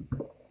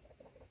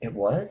 It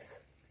was.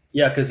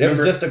 Yeah, because It was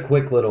just a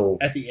quick little.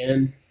 at the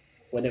end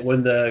when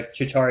the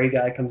Chitauri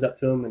guy comes up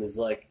to him and is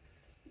like,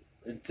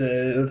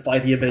 to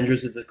fight the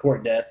Avengers is a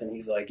court death, and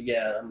he's like,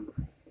 yeah,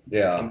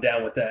 I'm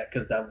down with that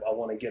because I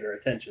want to get her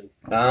attention.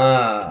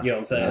 Ah. You know what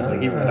I'm saying?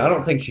 Like, he was, I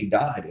don't think she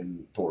died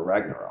in Thor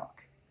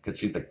Ragnarok because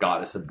she's the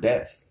goddess of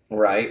death.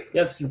 Right.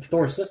 yeah, it's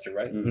Thor's sister,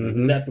 right? Mhm.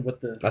 Is that what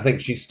the? I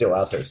think she's still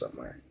out there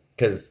somewhere.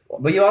 Because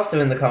But you also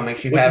in the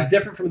comics you Which have is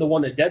different from the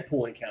one that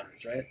Deadpool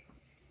encounters, right?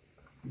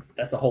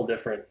 That's a whole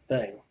different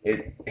thing.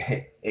 it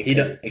He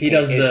does.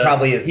 it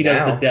probably is He now.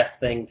 does the death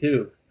thing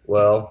too.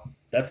 well,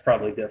 That's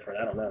probably different.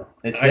 I don't know.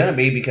 It's I gonna just-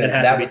 be because it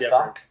has that to be was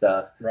different. Fox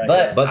stuff. Right.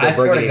 But But they're I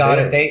swear to bringing God,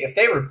 it in. if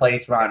they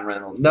replace Ryan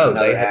Reynolds, with no,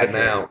 another they have actor-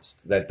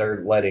 announced that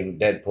they're letting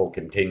Deadpool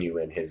continue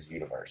in his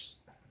universe.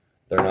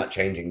 They're not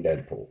changing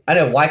Deadpool. I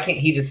know. Why can't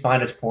he just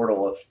find a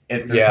portal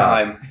if through Yeah.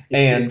 time?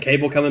 Is And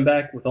Cable coming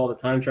back with all the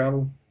time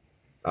travel?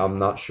 I'm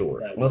not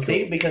sure. That would we'll be see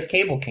cool. because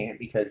Cable can't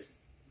because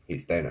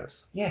He's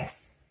Thanos.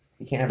 yes,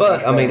 you can't. Have But,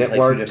 Josh I mean, Brolin it play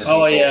two works. different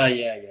Oh people. yeah.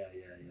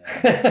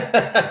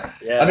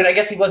 Yeah. I mean, I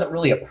guess he wasn't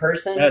really a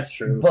person. That's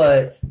true.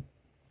 But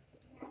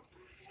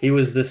He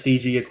was the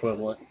CG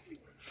equivalent.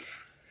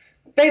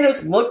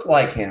 Thanos looked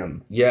like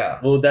him. Yeah.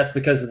 Well, that's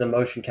because of the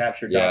motion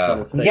capture dots Yeah. on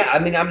his face. Yeah, I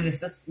mean, I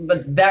was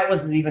but that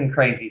was even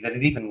crazy that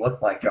it even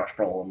looked like Josh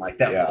Brolin. Like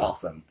that was Yeah.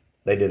 awesome.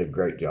 They did a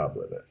great job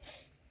with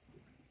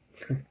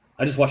it.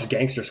 I just watched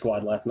Gangster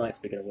Squad last night.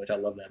 Speaking of which, I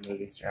love that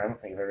movie. I don't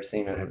think I've ever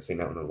seen I it. haven't seen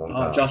that one in a long Oh,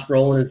 time. Josh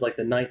Brolin is like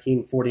the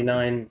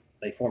 1949.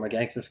 They form a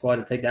gangster squad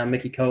to take down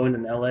Mickey Cohen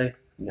in L.A.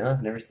 No,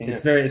 I've never seen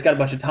It's it. very. It's got a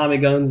bunch of Tommy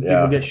guns.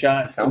 Yeah. People get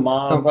shot. It's the Sounds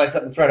mob. like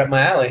something's right up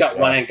my alley. It's got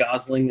Yeah. Ryan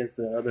Gosling as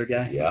the other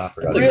guy. Yeah, I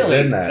forgot That's he a was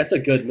really- in that. That's a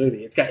good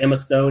movie. It's got Emma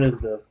Stone as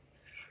the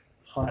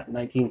hot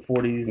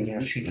 1940s.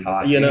 Yeah, she's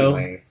hot. You know?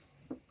 anyways.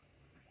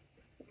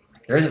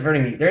 There isn't very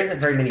many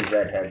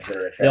redheads that are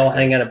attractive. They all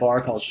hang at a bar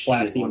called She is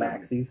Slapsy one of them.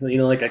 Maxie's. You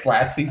know, like a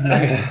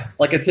Slapsies.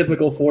 like a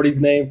typical 40s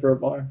name for a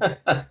bar.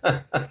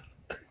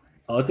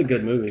 Oh, it's a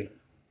good movie.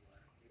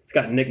 It's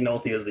got Nick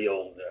Nolte as the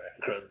old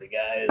crusty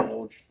guy, the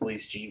old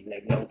police chief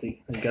Nick Nolte.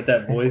 He's got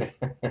that voice.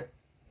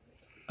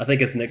 I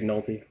think it's Nick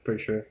Nolte,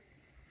 pretty sure. Did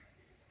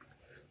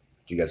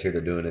you guys hear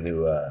they're doing a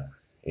new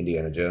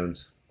Indiana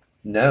Jones?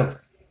 No,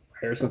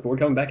 Harrison Ford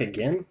coming back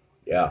again?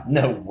 Yeah.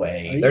 no Are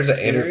way. you There's an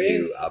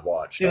interview serious? I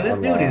watched. Dude, this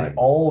dude online. is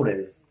old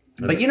as.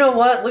 But you know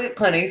what? Look at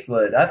Clint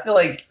Eastwood. I feel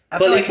like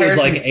Clint Eastwood's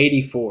like Harrison-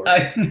 84.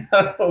 I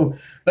know,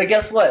 but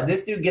guess what?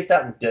 This dude gets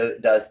out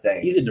and does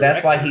things. He's a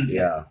That's why director. he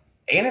Yeah.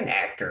 and an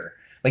actor.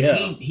 Like Yeah.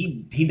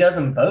 he does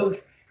them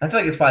both. I feel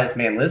like it's why this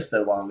man lives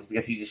so long is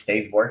because he just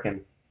stays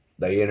working.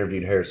 They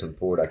interviewed Harrison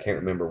Ford. I can't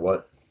remember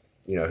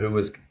who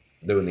was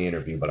doing the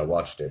interview, but I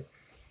watched it.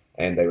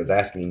 And they was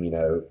asking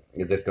him,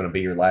 is this going to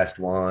be your last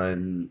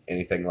one?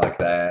 Anything like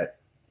that?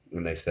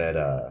 And they said,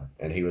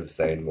 and he was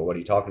saying, well, what are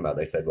you talking about?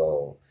 They said,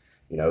 well,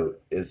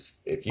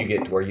 if you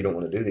get to where you don't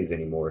want to do these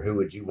anymore, who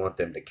would you want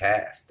them to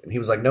cast? And he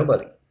was like,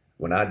 nobody.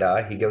 When I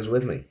die, he goes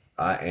with me.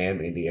 I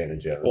am Indiana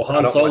Jones. Well, I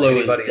Han don't want Solo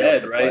anybody is else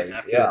dead, to right?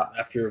 play.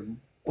 After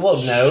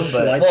Well, no,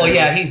 but Lightsaber.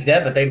 yeah, he's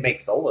dead. But they make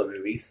solo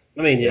movies.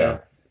 I mean, yeah.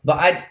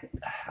 But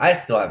I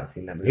still haven't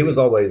seen that movie. He was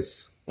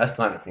always I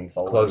still haven't seen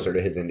solo. closer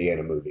to his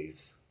Indiana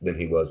movies than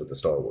he was with the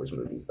Star Wars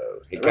movies, though.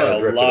 He There were kinda a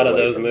drifted lot of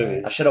away those from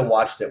movies. I should have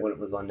watched it when it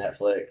was on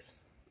Netflix.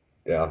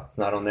 that. Yeah. It's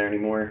not on there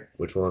anymore.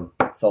 Which one?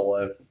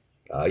 Solo.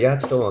 Yeah,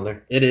 it's still on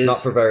there. It is.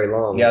 Not for very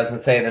long. Yeah, I was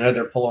gonna say. I know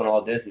they're pulling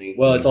all Disney.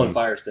 Well, it's on Mhm.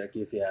 Fire Stick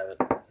if you have it.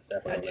 It's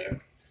definitely I on do. there.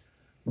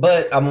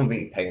 But I'm gonna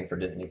be paying for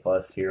Disney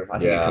Plus here. I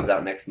think it Yeah. comes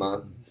out next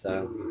month.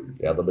 So,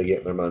 Yeah, they'll be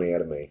getting their money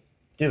out of me.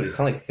 dude, it's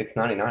only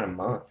 $6.99 a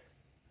month.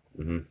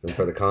 And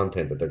for the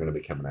content that they're going to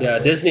be coming out Yeah,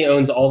 with. Disney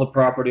owns all the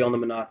property on the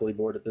Monopoly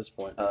board at this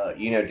point.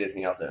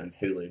 Disney also owns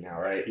Hulu now,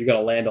 right? You got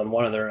to land on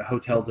one of their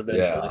hotels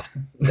eventually,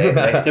 Yeah.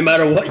 They, no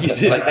matter what you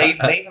do. like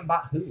they even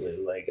bought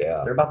Hulu. Like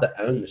Yeah. they're about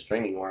to own the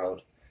streaming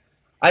world.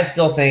 I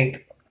still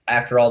think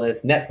after all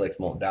this, Netflix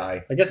won't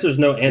die. I guess there's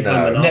no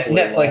anti-monopoly.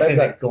 Netflix law. They've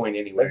isn't got- going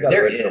anywhere. They've got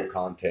There original is.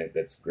 content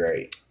that's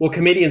great. Well,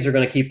 comedians are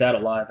going to keep that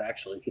alive.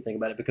 Actually, if you think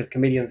about it, because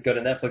comedians go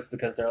to Netflix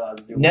because they're allowed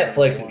to do whatever Netflix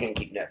they is want. going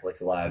to keep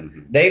Netflix alive.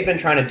 Mhm. They've been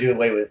trying to do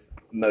away with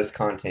most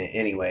content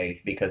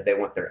anyways because they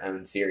want their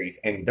own series,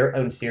 and their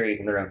own series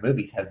and their own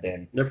movies have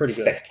been They're pretty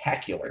good.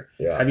 spectacular.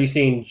 Yeah. Have you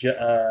seen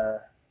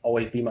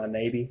Always Be My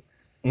Maybe?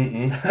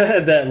 Mm-mm.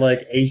 That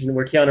like Asian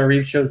where Keanu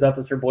Reeves shows up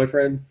as her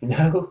boyfriend.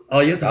 No.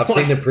 Oh, you have to I've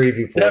watch seen the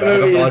preview for it. that I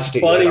haven't movie. watched Is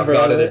it funny, yet. I've bro.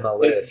 got it in my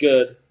list. It's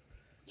good.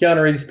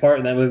 Keanu Reeves' part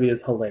in that movie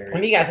is hilarious. I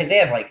mean, I think they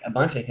have like a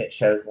bunch of hit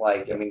shows.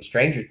 Like, I mean,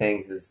 Stranger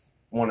Things is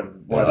one of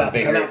the about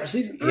to come bigger. out for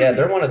season 3. Yeah,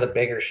 they're one of the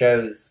bigger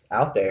shows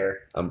out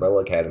there.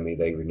 Umbrella Academy,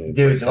 they renewed. for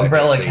Dude, the second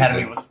Umbrella season.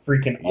 Academy was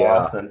freaking Yeah.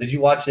 awesome. Did you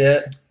watch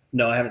it?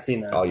 No, I haven't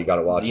seen that. Oh, you got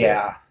to watch it.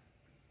 Yeah.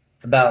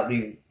 It's about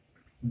these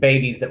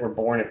babies that were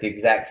born at the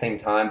exact same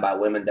time by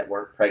women that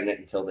weren't pregnant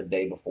until the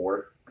day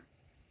before.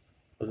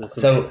 Was this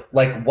So,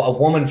 like, a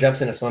woman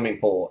jumps in a swimming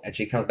pool and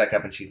she comes back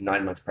up and she's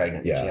 9 months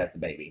pregnant and Yeah. she has the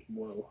baby.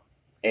 Whoa.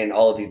 And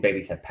all of these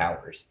babies have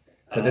powers.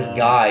 So this Oh.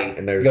 guy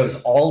And there's-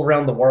 goes all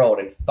around the world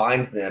and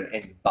finds them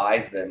and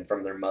buys them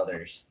from their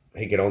mothers.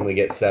 He could only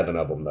get 7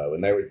 of them though,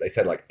 and they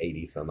said like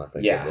 80 some. I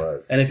think Yeah. it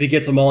was. And if he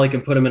gets them all, he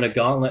can put them in a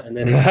gauntlet, and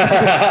then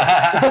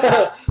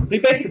He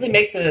basically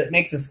makes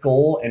a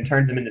school and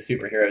turns them into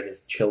superheroes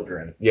as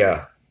children,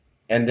 Yeah.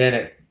 and then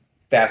it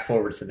fast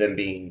forwards to them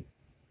being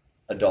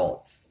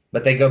adults.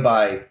 But they go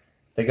by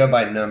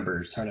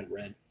numbers. turn it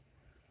red.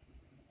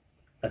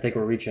 I think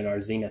we're reaching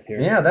our zenith here.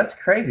 Yeah, that's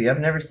crazy. I've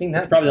never seen that.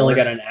 It's probably only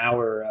before. got an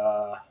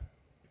hour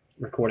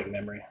recording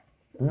memory.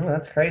 Oh,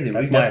 that's crazy.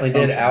 That's we my definitely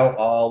did assumption. out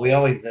all. We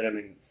always did them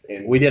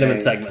in We did them in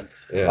things.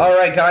 segments. Yeah. All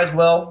right, guys.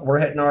 Well, we're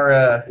hitting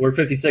our We're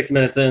 56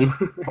 minutes in.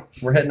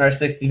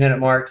 60-minute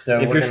mark. So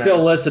If you're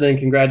still listening,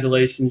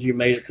 congratulations, you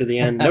made it to the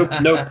end.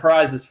 No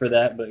prizes for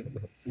that, but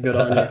good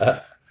on you.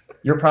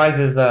 your prize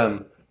is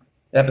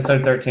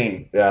episode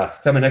 13 Yeah.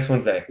 coming next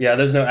Wednesday. Yeah,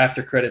 there's no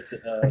after credits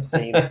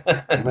scenes.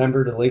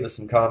 Remember to leave us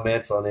some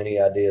comments on any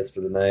ideas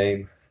for the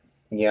name.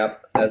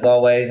 Yep. As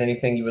always,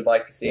 anything you would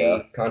like to see, Yeah.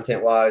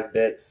 content-wise,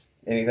 bits,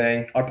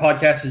 anything. Our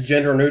podcast is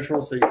gender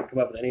neutral, so you can come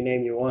up with any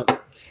name you want.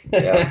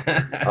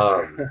 Yeah.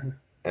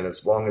 And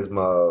as long as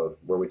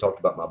where we talked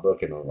about my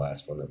book in the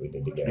last one that we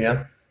did together.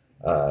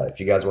 Yeah. If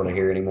you guys want to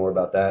hear any more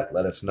about that,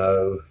 let us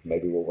know.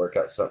 Maybe we'll work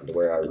out something to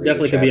where I read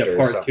Definitely could be a chapter or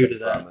part something 2 to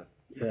that. from it.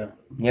 Yeah.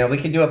 Yeah, we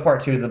could do a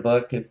part 2 of the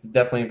book. It's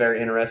definitely very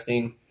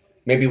interesting.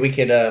 Maybe we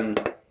could,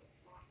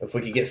 if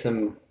we could get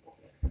some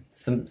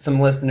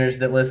listeners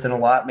that listen a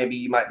lot, maybe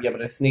you might be able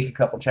to sneak a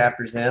couple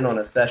chapters in on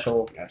a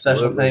special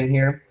Absolutely. thing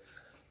here.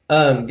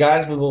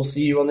 Guys, we will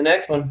see you on the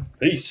next one.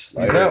 Peace.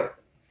 Peace out.